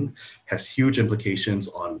it in, has huge implications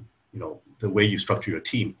on the way you structure your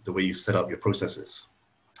team, the way you set up your processes.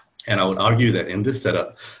 And I would argue that in this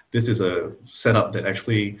setup, this is a setup that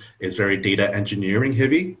actually is very data engineering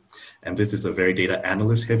heavy, and this is a very data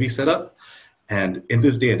analyst heavy setup. And in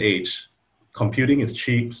this day and age, computing is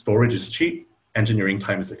cheap, storage is cheap, engineering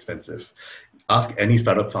time is expensive. Ask any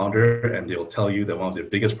startup founder and they'll tell you that one of their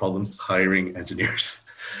biggest problems is hiring engineers.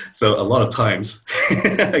 So a lot of times,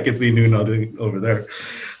 I can see Noon nodding over there.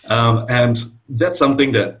 And that's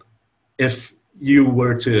something that if you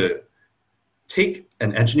were to take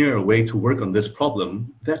an engineer away to work on this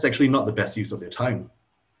problem, that's actually not the best use of their time,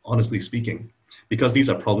 honestly speaking, because these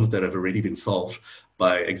are problems that have already been solved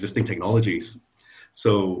by existing technologies.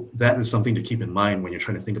 So that is something to keep in mind when you're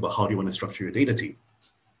trying to think about how do you want to structure your data team.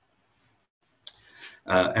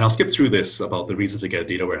 And I'll skip through this about the reasons to get a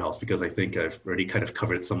data warehouse because I think I've already kind of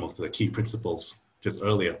covered some of the key principles just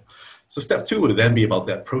earlier. So step 2 would then be about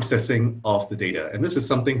that processing of the data. And this is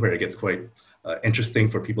something where it gets quite interesting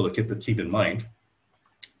for people to keep in mind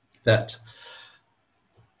that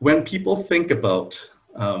when people think about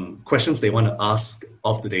questions they want to ask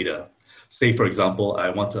of the data, say, for example, I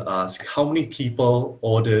want to ask how many people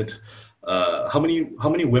ordered, how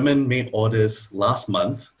many women made orders last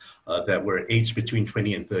month that were aged between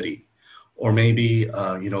 20 and 30? Or maybe,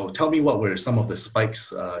 tell me what were some of the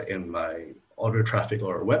spikes in my order traffic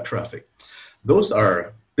or web traffic. Those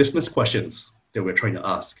are business questions that we're trying to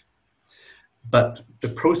ask. But the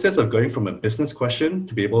process of going from a business question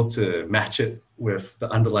to be able to match it with the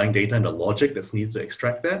underlying data and the logic that's needed to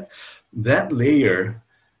extract that layer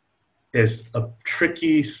is a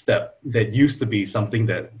tricky step that used to be something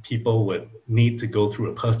that people would need to go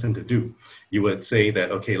through a person to do. You would say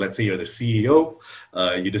that, okay, let's say you're the CEO,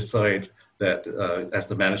 you decide that as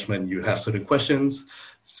the management, you have certain questions.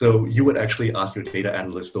 So you would actually ask your data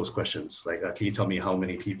analyst those questions, like, can you tell me how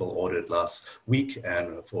many people ordered last week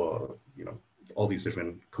and for, all these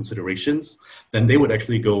different considerations? Then they would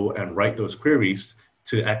actually go and write those queries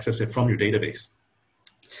to access it from your database.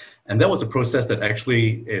 And that was a process that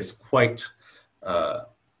actually is quite,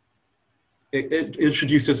 it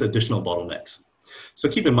introduces additional bottlenecks. So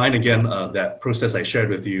keep in mind again, that process I shared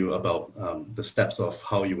with you about the steps of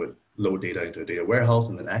how you would load data into a data warehouse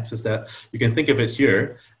and then access that. You can think of it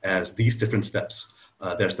here as these different steps.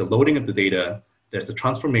 There's the loading of the data, there's the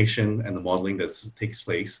transformation and the modeling that takes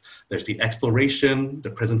place. There's the exploration, the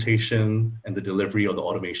presentation, and the delivery or the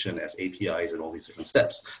automation as APIs and all these different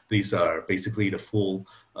steps. These are basically the full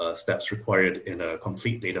steps required in a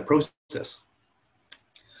complete data process.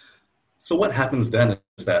 So what happens then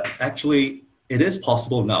is that actually it is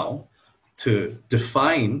possible now to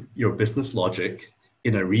define your business logic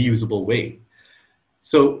in a reusable way.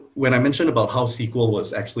 So when I mentioned about how SQL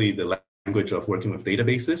was actually the language of working with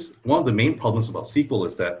databases, one of the main problems about SQL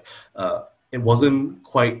is that it wasn't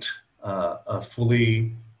quite a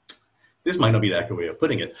fully, this might not be the accurate way of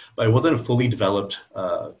putting it, but it wasn't a fully developed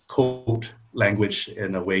code language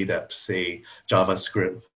in a way that, say,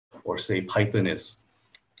 JavaScript or, say, Python is.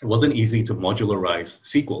 It wasn't easy to modularize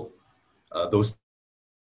SQL. Those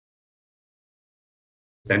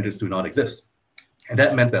standards do not exist. And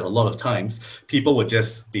that meant that a lot of times people would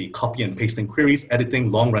just be copy and pasting queries, editing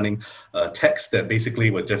long-running text that basically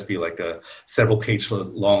would just be like a several page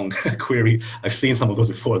long query. I've seen some of those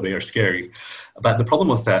before, they are scary. But the problem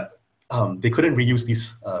was that they couldn't reuse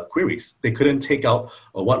these queries. They couldn't take out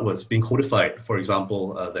what was being codified. For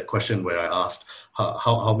example, that question where I asked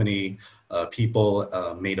how many people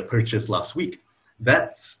made a purchase last week.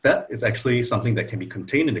 That step is actually something that can be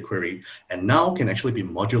contained in the query and now can actually be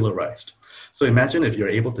modularized. So imagine if you're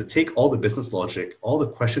able to take all the business logic, all the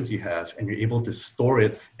questions you have, and you're able to store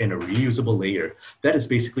it in a reusable layer. That is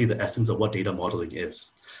basically the essence of what data modeling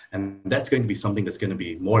is. And that's going to be something that's going to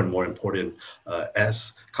be more and more important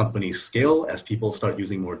as companies scale, as people start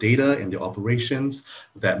using more data in their operations.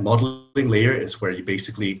 That modeling layer is where you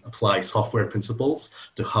basically apply software principles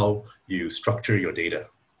to how you structure your data.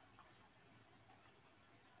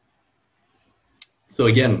 So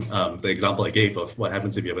again, the example I gave of what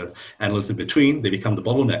happens if you have an analyst in between, they become the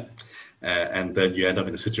bottleneck. And then you end up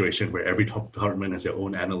in a situation where every department has their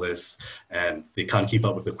own analysts and they can't keep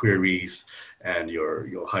up with the queries and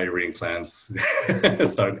your hiring plans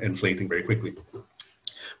start inflating very quickly.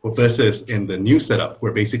 Well, versus in the new setup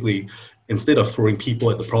where basically instead of throwing people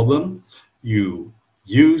at the problem, you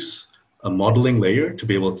use a modeling layer to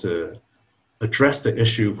be able to address the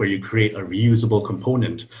issue where you create a reusable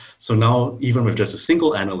component. So now, even with just a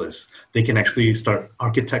single analyst, they can actually start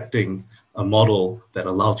architecting a model that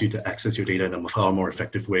allows you to access your data in a far more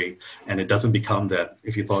effective way. And it doesn't become that,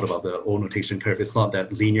 if you thought about the old notation curve, it's not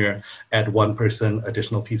that linear, add one person,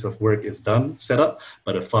 additional piece of work is done, set up,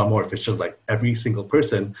 but a far more efficient, like every single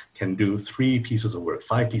person can do 3 pieces of work,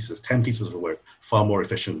 5 pieces, 10 pieces of work far more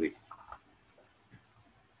efficiently.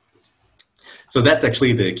 So that's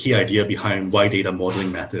actually the key idea behind why data modeling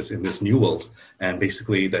matters in this new world. And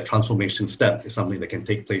basically that transformation step is something that can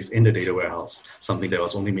take place in the data warehouse, something that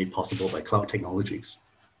was only made possible by cloud technologies.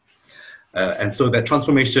 And so that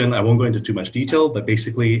transformation, I won't go into too much detail, but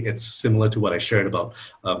basically it's similar to what I shared about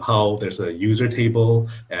how there's a user table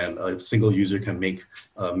and a single user can make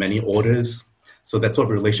many orders. So that sort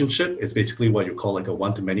of relationship is basically what you call like a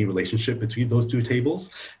one-to-many relationship between those two tables.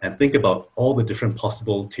 And think about all the different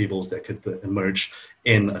possible tables that could emerge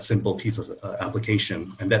in a simple piece of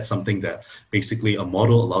application. And that's something that basically a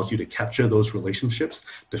model allows you to capture those relationships,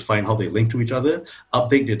 define how they link to each other,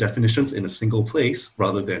 update their definitions in a single place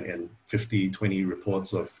rather than in 50, 20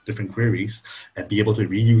 reports of different queries, and be able to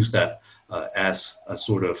reuse that as a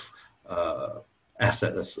sort of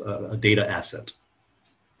asset, as a data asset.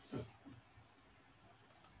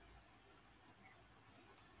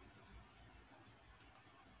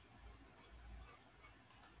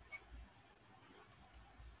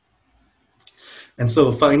 And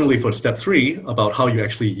so finally, for step 3, about how you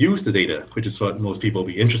actually use the data, which is what most people will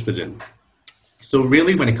be interested in. So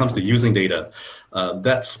really, when it comes to using data,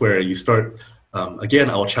 that's where you start, again,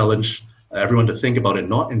 I'll challenge everyone to think about it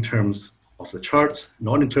not in terms of the charts,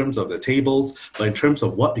 not in terms of the tables, but in terms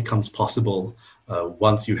of what becomes possible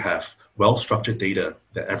once you have well-structured data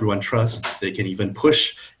that everyone trusts. They can even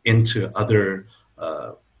push into other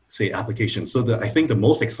say applications. So I think the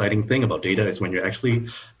most exciting thing about data is when you're actually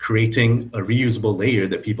creating a reusable layer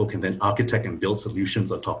that people can then architect and build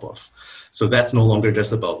solutions on top of. So that's no longer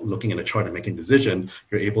just about looking at a chart and making a decision.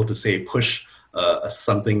 You're able to say push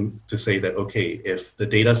something to say that, okay, if the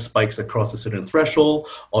data spikes across a certain threshold,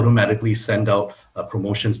 automatically send out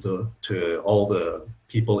promotions to all the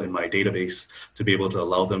people in my database to be able to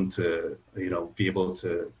allow them to, be able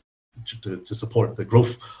to support the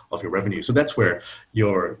growth of your revenue. So that's where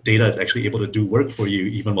your data is actually able to do work for you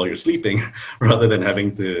even while you're sleeping, rather than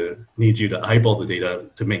having to need you to eyeball the data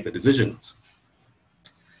to make the decisions.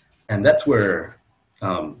 And that's where,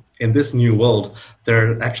 in this new world,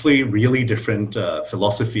 there are actually really different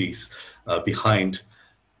philosophies behind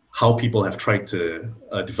how people have tried to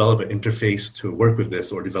develop an interface to work with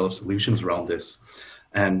this or develop solutions around this.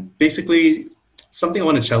 And basically, something I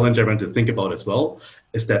want to challenge everyone to think about as well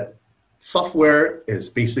is that software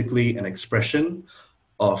is basically an expression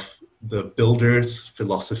of the builder's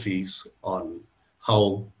philosophies on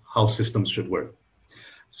how systems should work.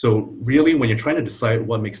 So really, when you're trying to decide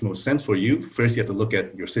what makes most sense for you, first you have to look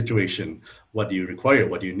at your situation. What do you require?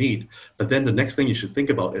 What do you need? But then the next thing you should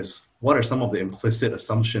think about is what are some of the implicit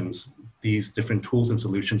assumptions these different tools and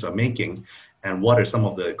solutions are making, and what are some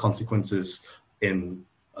of the consequences in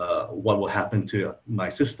what will happen to my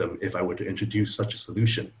system if I were to introduce such a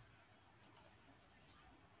solution.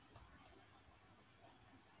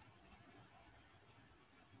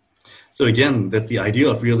 So again, that's the idea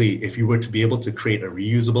of really, if you were to be able to create a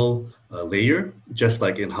reusable layer, just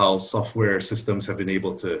like in how software systems have been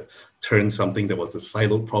able to turn something that was a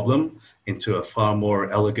siloed problem into a far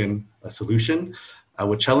more elegant solution, I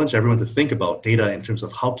would challenge everyone to think about data in terms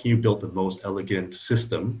of how can you build the most elegant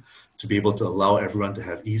system to be able to allow everyone to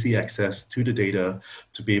have easy access to the data,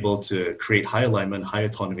 to be able to create high alignment, high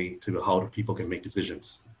autonomy to how people can make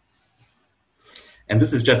decisions. And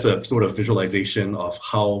this is just a sort of visualization of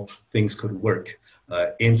how things could work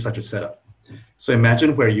in such a setup. So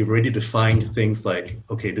imagine where you've already defined things like,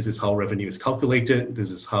 okay, this is how revenue is calculated. This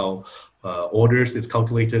is how orders is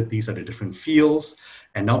calculated. These are the different fields.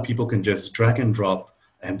 And now people can just drag and drop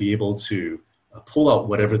and be able to pull out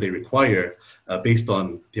whatever they require based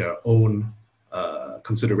on their own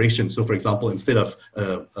considerations. So for example, instead of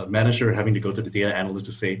a manager having to go to the data analyst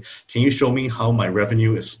to say, can you show me how my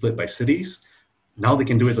revenue is split by cities? Now they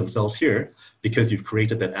can do it themselves here because you've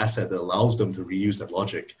created that asset that allows them to reuse that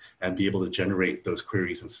logic and be able to generate those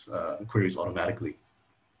queries and queries automatically.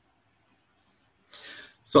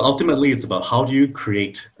 So ultimately, it's about how do you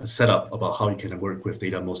create a setup about how you can work with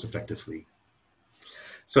data most effectively.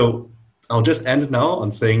 So I'll just end now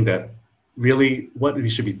on saying that really what we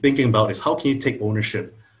should be thinking about is how can you take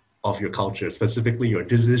ownership of your culture, specifically your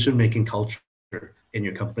decision-making culture in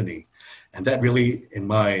your company. And that really, in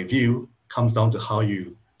my view, comes down to how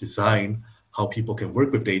you design how people can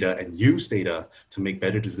work with data and use data to make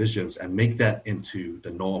better decisions and make that into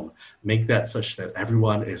the norm, make that such that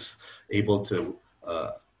everyone is able to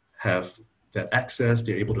have that access,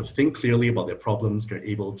 they're able to think clearly about their problems, they're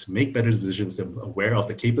able to make better decisions, they're aware of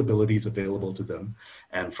the capabilities available to them.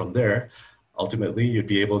 And from there, ultimately, you'd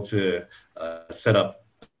be able to set up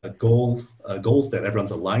goals that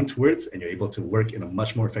everyone's aligned towards, and you're able to work in a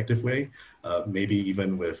much more effective way, maybe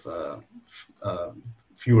even with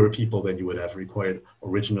fewer people than you would have required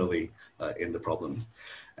originally in the problem.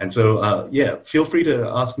 And so, yeah, feel free to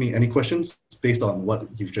ask me any questions based on what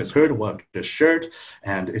you've just heard, what I've just shared.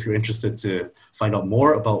 And if you're interested to find out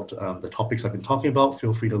more about the topics I've been talking about,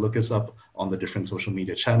 feel free to look us up on the different social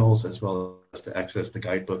media channels, as well as to access the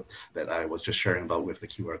guidebook that I was just sharing about with the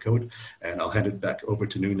QR code. And I'll hand it back over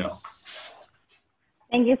to Nu now.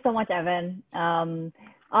 Thank you so much, Evan.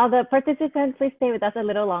 All the participants, please stay with us a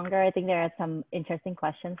little longer. I think there are some interesting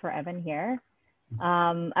questions for Evan here.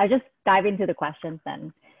 I'll just dive into the questions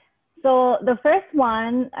then. So the first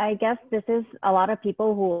one, I guess this is a lot of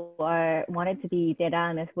people who wanted to be data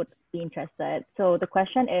analysts would be interested. So the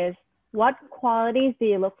question is, what qualities do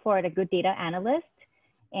you look for in a good data analyst?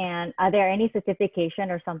 And are there any certification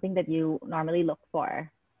or something that you normally look for?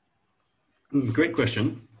 Great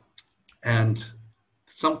question. And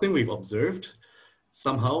something we've observed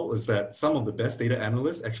somehow is that some of the best data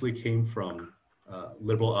analysts actually came from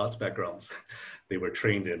liberal arts backgrounds. They were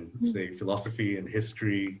trained in, say, philosophy and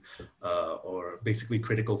history, or basically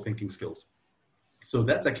critical thinking skills. So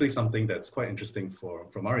that's actually something that's quite interesting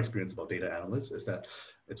from our experience about data analysts, is that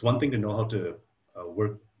it's one thing to know how to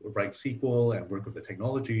write SQL and work with the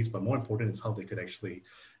technologies, but more important is how they could actually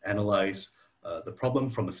analyze the problem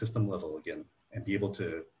from a system level again, and be able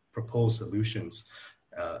to propose solutions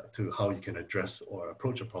to how you can address or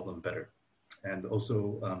approach a problem better. And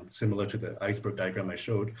also, similar to the iceberg diagram I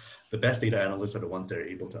showed, the best data analysts are the ones that are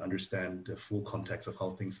able to understand the full context of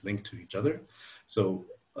how things link to each other. So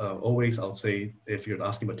always, I'll say, if you're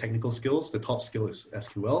asking about technical skills, the top skill is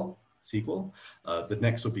SQL, SQL. The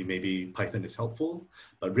next would be maybe Python is helpful,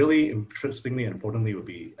 but really interestingly and importantly would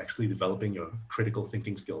be actually developing your critical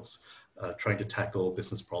thinking skills, trying to tackle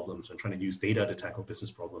business problems and trying to use data to tackle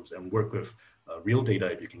business problems and work with real data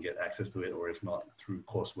if you can get access to it, or if not, through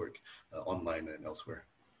coursework online and elsewhere.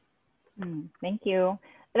 Thank you.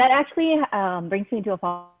 That actually brings me to a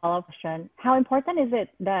follow-up question. How important is it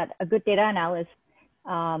that a good data analyst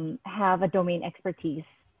have a domain expertise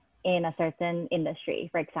in a certain industry,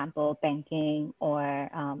 for example, banking or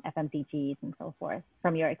FMCGs and so forth,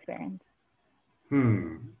 from your experience?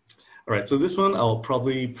 All right, so this one, I'll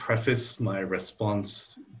probably preface my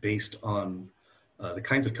response based on the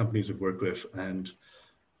kinds of companies we've worked with. And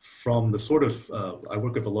from the sort of, I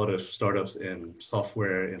work with a lot of startups in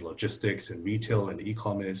software, in logistics, in retail, and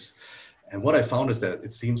e-commerce. And what I found is that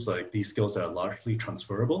it seems like these skills are largely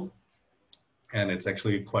transferable. And it's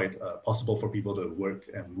actually quite possible for people to work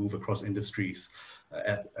and move across industries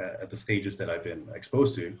at the stages that I've been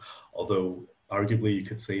exposed to. Although arguably you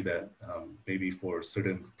could say that maybe for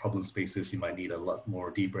certain problem spaces, you might need a lot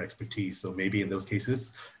more deeper expertise. So maybe in those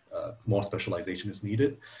cases, more specialization is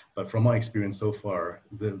needed. But from my experience so far,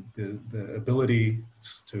 the ability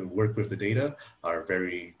to work with the data are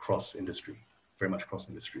very cross-industry, very much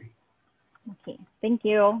cross-industry. Okay, thank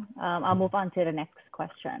you. I'll move on to the next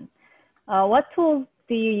question. What tools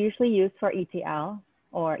do you usually use for ETL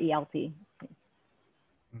or ELT?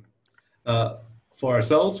 For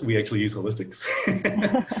ourselves, we actually use Holistics.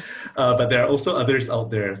 But there are also others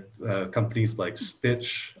out there, companies like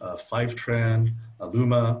Stitch, Fivetran,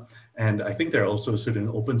 Aluma, and I think there are also certain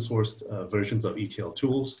open sourced versions of ETL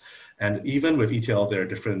tools. And even with ETL, there are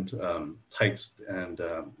different types, and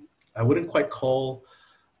I wouldn't quite call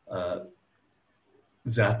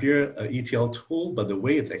Zapier an ETL tool, but the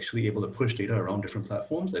way it's actually able to push data around different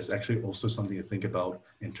platforms is actually also something to think about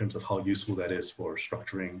in terms of how useful that is for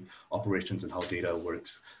structuring operations and how data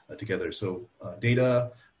works together. So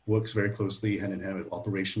data works very closely hand in hand with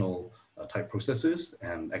operational type processes.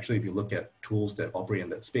 And actually, if you look at tools that operate in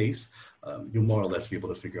that space, you'll more or less be able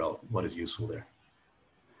to figure out what is useful there.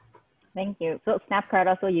 Thank you. So Snapcard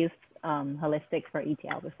also used Holistics for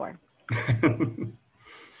ETL before.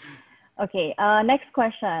 Okay, next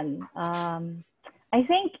question. I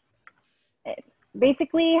think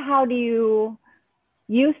basically, how do you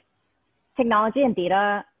use technology and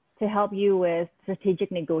data to help you with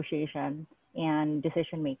strategic negotiation and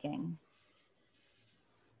decision making?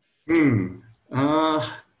 Do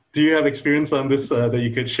you have experience on this that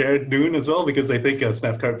you could share, Noon, as well? Because I think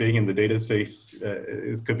Snapcard being in the data space,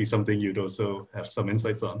 it could be something you'd also have some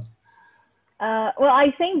insights on. Well,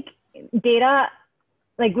 I think data,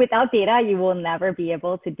 like without data, you will never be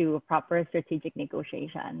able to do a proper strategic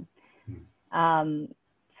negotiation.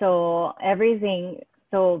 So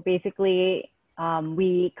basically,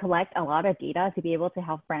 we collect a lot of data to be able to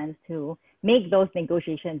help brands to make those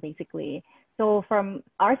negotiations, basically. So from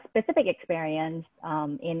our specific experience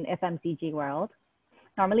in FMCG world,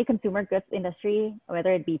 normally consumer goods industry,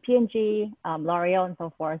 whether it be P&G, L'Oreal, and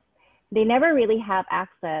so forth, they never really have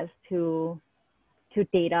access to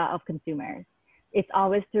data of consumers. It's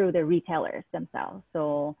always through the retailers themselves.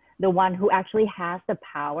 So the one who actually has the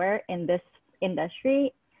power in this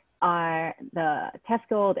industry are the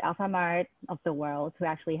Tesco, the Alphamart of the world who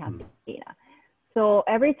actually have data. So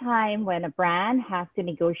every time when a brand has to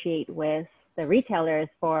negotiate with the retailers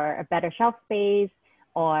for a better shelf space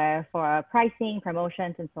or for pricing,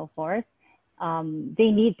 promotions, and so forth,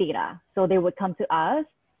 they need data. So they would come to us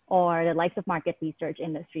or the likes of market research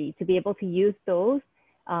industry to be able to use those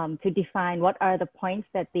to define what are the points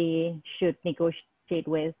that they should negotiate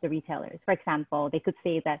with the retailers. For example, they could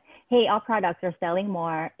say that, hey, our products are selling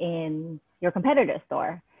more in your competitor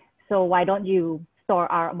store. So why don't you store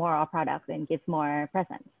more our products and give more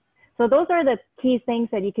presence? So those are the key things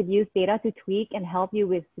that you could use data to tweak and help you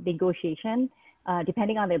with negotiation,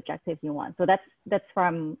 depending on the objective you want. So that's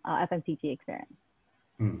from FMCG experience.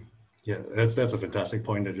 Yeah, that's a fantastic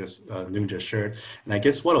point that Noon just shared. And I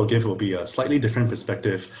guess what I'll give will be a slightly different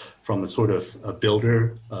perspective from a sort of a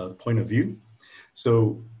builder point of view.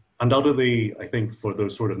 So undoubtedly, I think for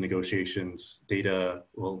those sort of negotiations, data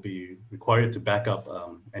will be required to back up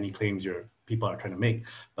any claims your people are trying to make.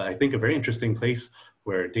 But I think a very interesting place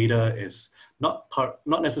where data is not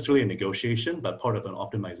necessarily a negotiation, but part of an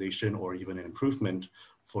optimization or even an improvement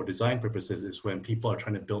for design purposes is when people are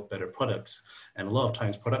trying to build better products. And a lot of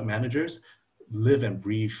times product managers live and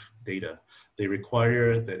breathe data. They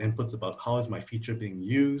require the inputs about how is my feature being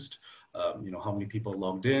used, how many people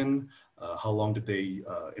logged in, how long did they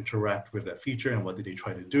interact with that feature and what did they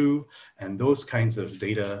try to do. And those kinds of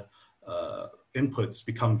data inputs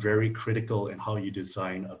become very critical in how you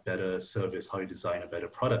design a better service, how you design a better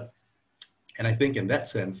product. And I think in that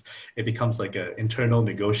sense, it becomes like an internal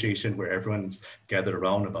negotiation where everyone's gathered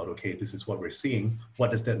around about, okay, this is what we're seeing.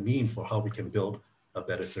 What does that mean for how we can build a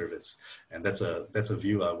better service? And that's a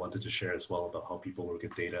view I wanted to share as well about how people work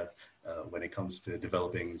with data when it comes to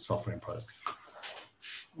developing software and products.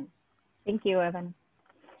 Thank you, Evan.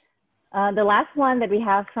 The last one that we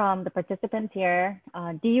have from the participants here,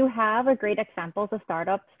 do you have a great examples of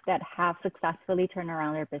startups that have successfully turned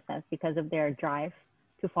around their business because of their drive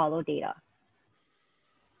to follow data?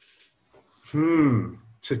 To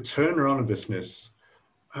turn around a business,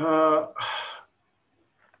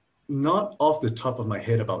 not off the top of my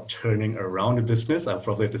head about turning around a business. I'll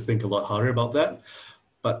probably have to think a lot harder about that.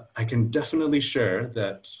 But I can definitely share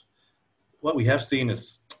that what we have seen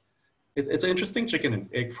is it's an interesting chicken and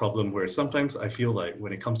egg problem where sometimes I feel like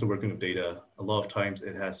when it comes to working with data, a lot of times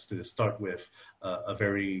it has to start with a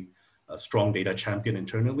very strong data champion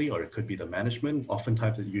internally, or it could be the management.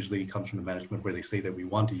 Oftentimes it usually comes from the management where they say that we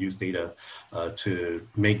want to use data to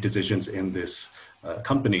make decisions in this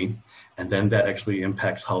company. And then that actually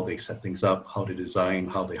impacts how they set things up, how they design,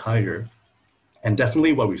 how they hire. And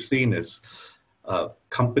definitely what we've seen is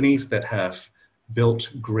companies that have built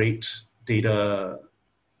great data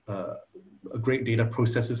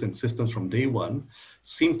processes and systems from day one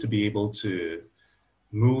seem to be able to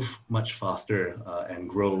move much faster and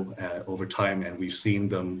grow over time. And we've seen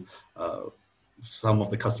them, some of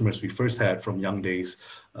the customers we first had from young days,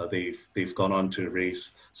 they've gone on to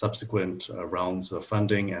raise subsequent rounds of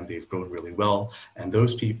funding and they've grown really well. And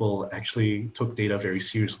those people actually took data very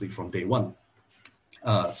seriously from day one.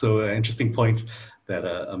 So an interesting point that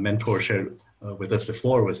a mentor shared with us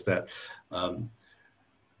before was that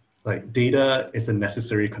like data is a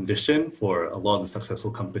necessary condition for a lot of the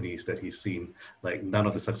successful companies that he's seen. Like none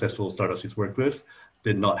of the successful startups he's worked with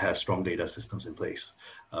did not have strong data systems in place.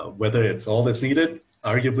 Whether it's all that's needed,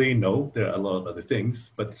 arguably no, there are a lot of other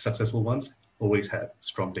things, but the successful ones always had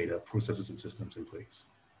strong data processes and systems in place.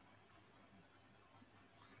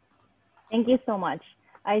 Thank you so much.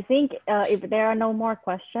 I think if there are no more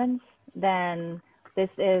questions, then this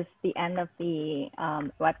is the end of the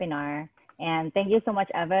webinar. And thank you so much,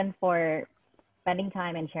 Evan, for spending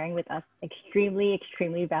time and sharing with us extremely,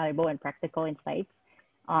 extremely valuable and practical insights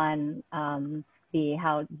on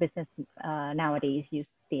how business nowadays use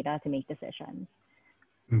data to make decisions.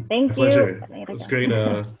 Thank you. Pleasure. It's great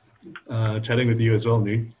chatting with you as well,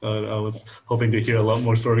 Noon. I was hoping to hear a lot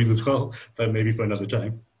more stories as well, but maybe for another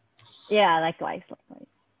time. Yeah, likewise.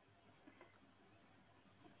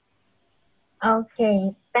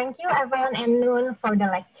 Okay. Thank you, Evan and Noon, for the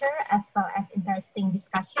lecture as well as interesting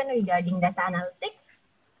discussion regarding data analytics.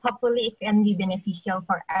 Hopefully, it can be beneficial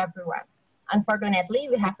for everyone. Unfortunately,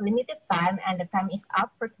 we have limited time and the time is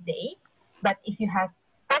up for today. But if you have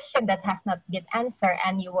question that has not been answered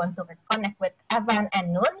and you want to connect with Evan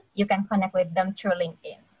and Noon, you can connect with them through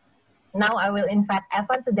LinkedIn. Now I will invite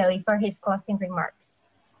Evan to deliver his closing remarks.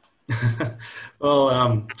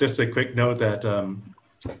 Well, just a quick note that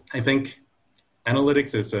I think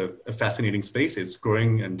analytics is a fascinating space. It's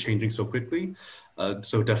growing and changing so quickly.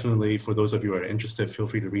 So definitely for those of you who are interested, feel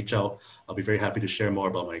free to reach out. I'll be very happy to share more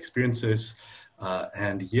about my experiences.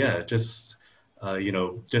 And yeah, just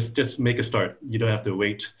make a start. You don't have to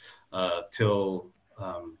wait till,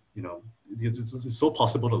 it's so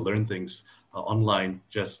possible to learn things online,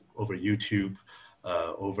 just over YouTube,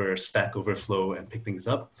 over Stack Overflow, and pick things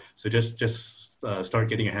up. So just start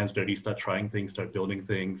getting your hands dirty, start trying things, start building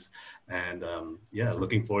things. And yeah,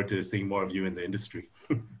 looking forward to seeing more of you in the industry.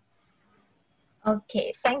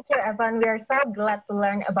 Okay, thank you, Evan. We are so glad to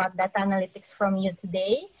learn about data analytics from you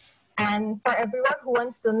today. And for everyone who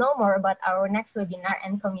wants to know more about our next webinar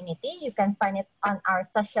and community, you can find it on our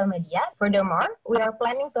social media. Furthermore, we are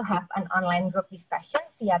planning to have an online group discussion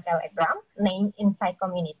via Telegram named Insight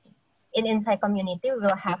Community. In Insight Community, we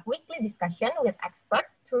will have weekly discussion with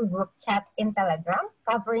experts through group chat in Telegram,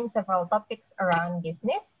 covering several topics around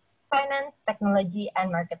business, finance, technology,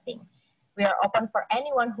 and marketing. We are open for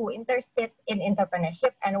anyone who is interested in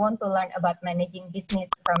entrepreneurship and want to learn about managing business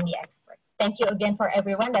from the experts. Thank you again for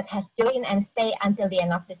everyone that has joined and stayed until the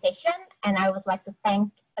end of the session. And I would like to thank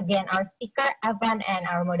again our speaker, Evan, and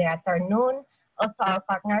our moderator, Noon, also our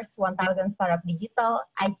partners, 1000 Startup Digital,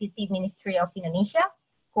 ICT Ministry of Indonesia,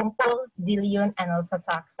 Kumpul, Zillion, and also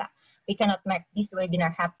Saksa. We cannot make this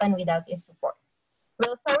webinar happen without your support. We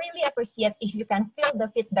also really appreciate if you can fill the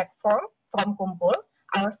feedback form from Kumpul,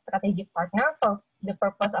 our strategic partner, for the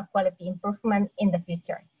purpose of quality improvement in the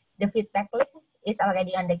future. The feedback link is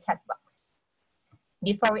already on the chat box.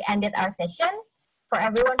 Before we ended our session, for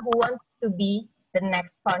everyone who wants to be the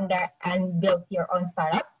next founder and build your own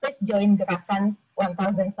startup, please join Gerakan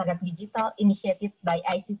 1000 Startup Digital initiated by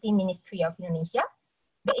ICT Ministry of Indonesia.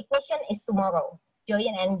 The equation is tomorrow.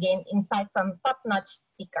 Join and gain insight from top-notch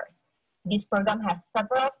speakers. This program has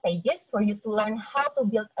several stages for you to learn how to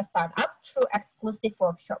build a startup through exclusive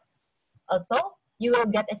workshops. Also, you will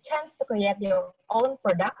get a chance to create your own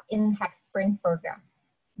product in Hack Sprint program.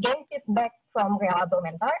 Gain feedback from reliable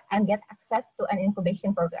mentor and get access to an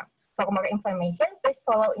incubation program. For more information, please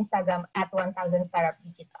follow Instagram at 1000 Startup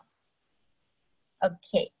Digital.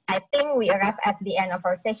 Okay, I think we arrived at the end of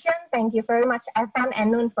our session. Thank you very much, Evan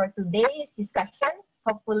and Noon, for today's discussion.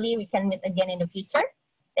 Hopefully, we can meet again in the future.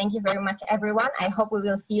 Thank you very much, everyone. I hope we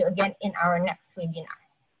will see you again in our next webinar.